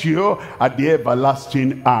 Underneath you are the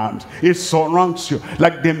everlasting arms. It surrounds you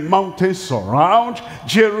like the mountains surround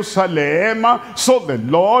Jerusalem. So the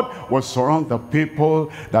Lord will surround the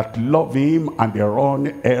people that love him and they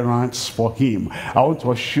run errands for him. I want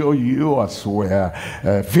to show you, as we're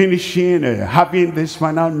finishing having this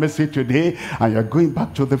final message today, and you're going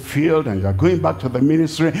back to the field, and you're going back to the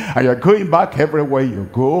ministry, and you're going back everywhere you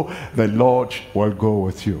go, the Lord will go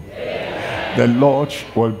with you. The Lord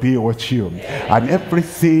will be with you. And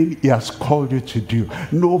everything he has called you to do,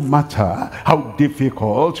 no matter how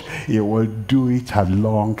difficult, he will do it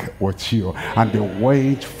along with you. And they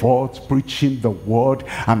went forth preaching the word,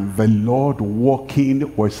 and the Lord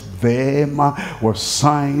walking with them, with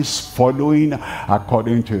signs following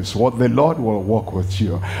according to his word. The Lord will walk with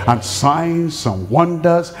you, and signs and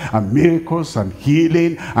wonders and miracles and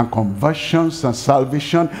healing and conversions and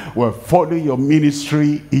salvation will follow your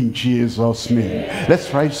ministry in Jesus' Jesus' name.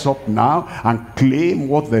 Let's rise up now and claim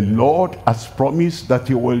what the Lord has promised that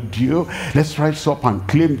he will do. Let's rise up and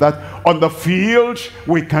claim that on the field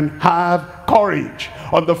we can have courage.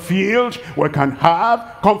 On the field we can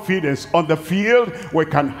have confidence. On the field we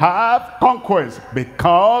can have conquest,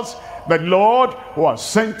 because the Lord who has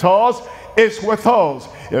sent us is with us.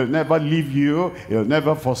 He'll never leave you. He'll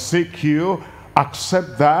never forsake you.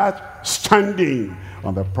 Accept that, standing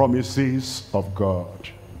on the promises of God.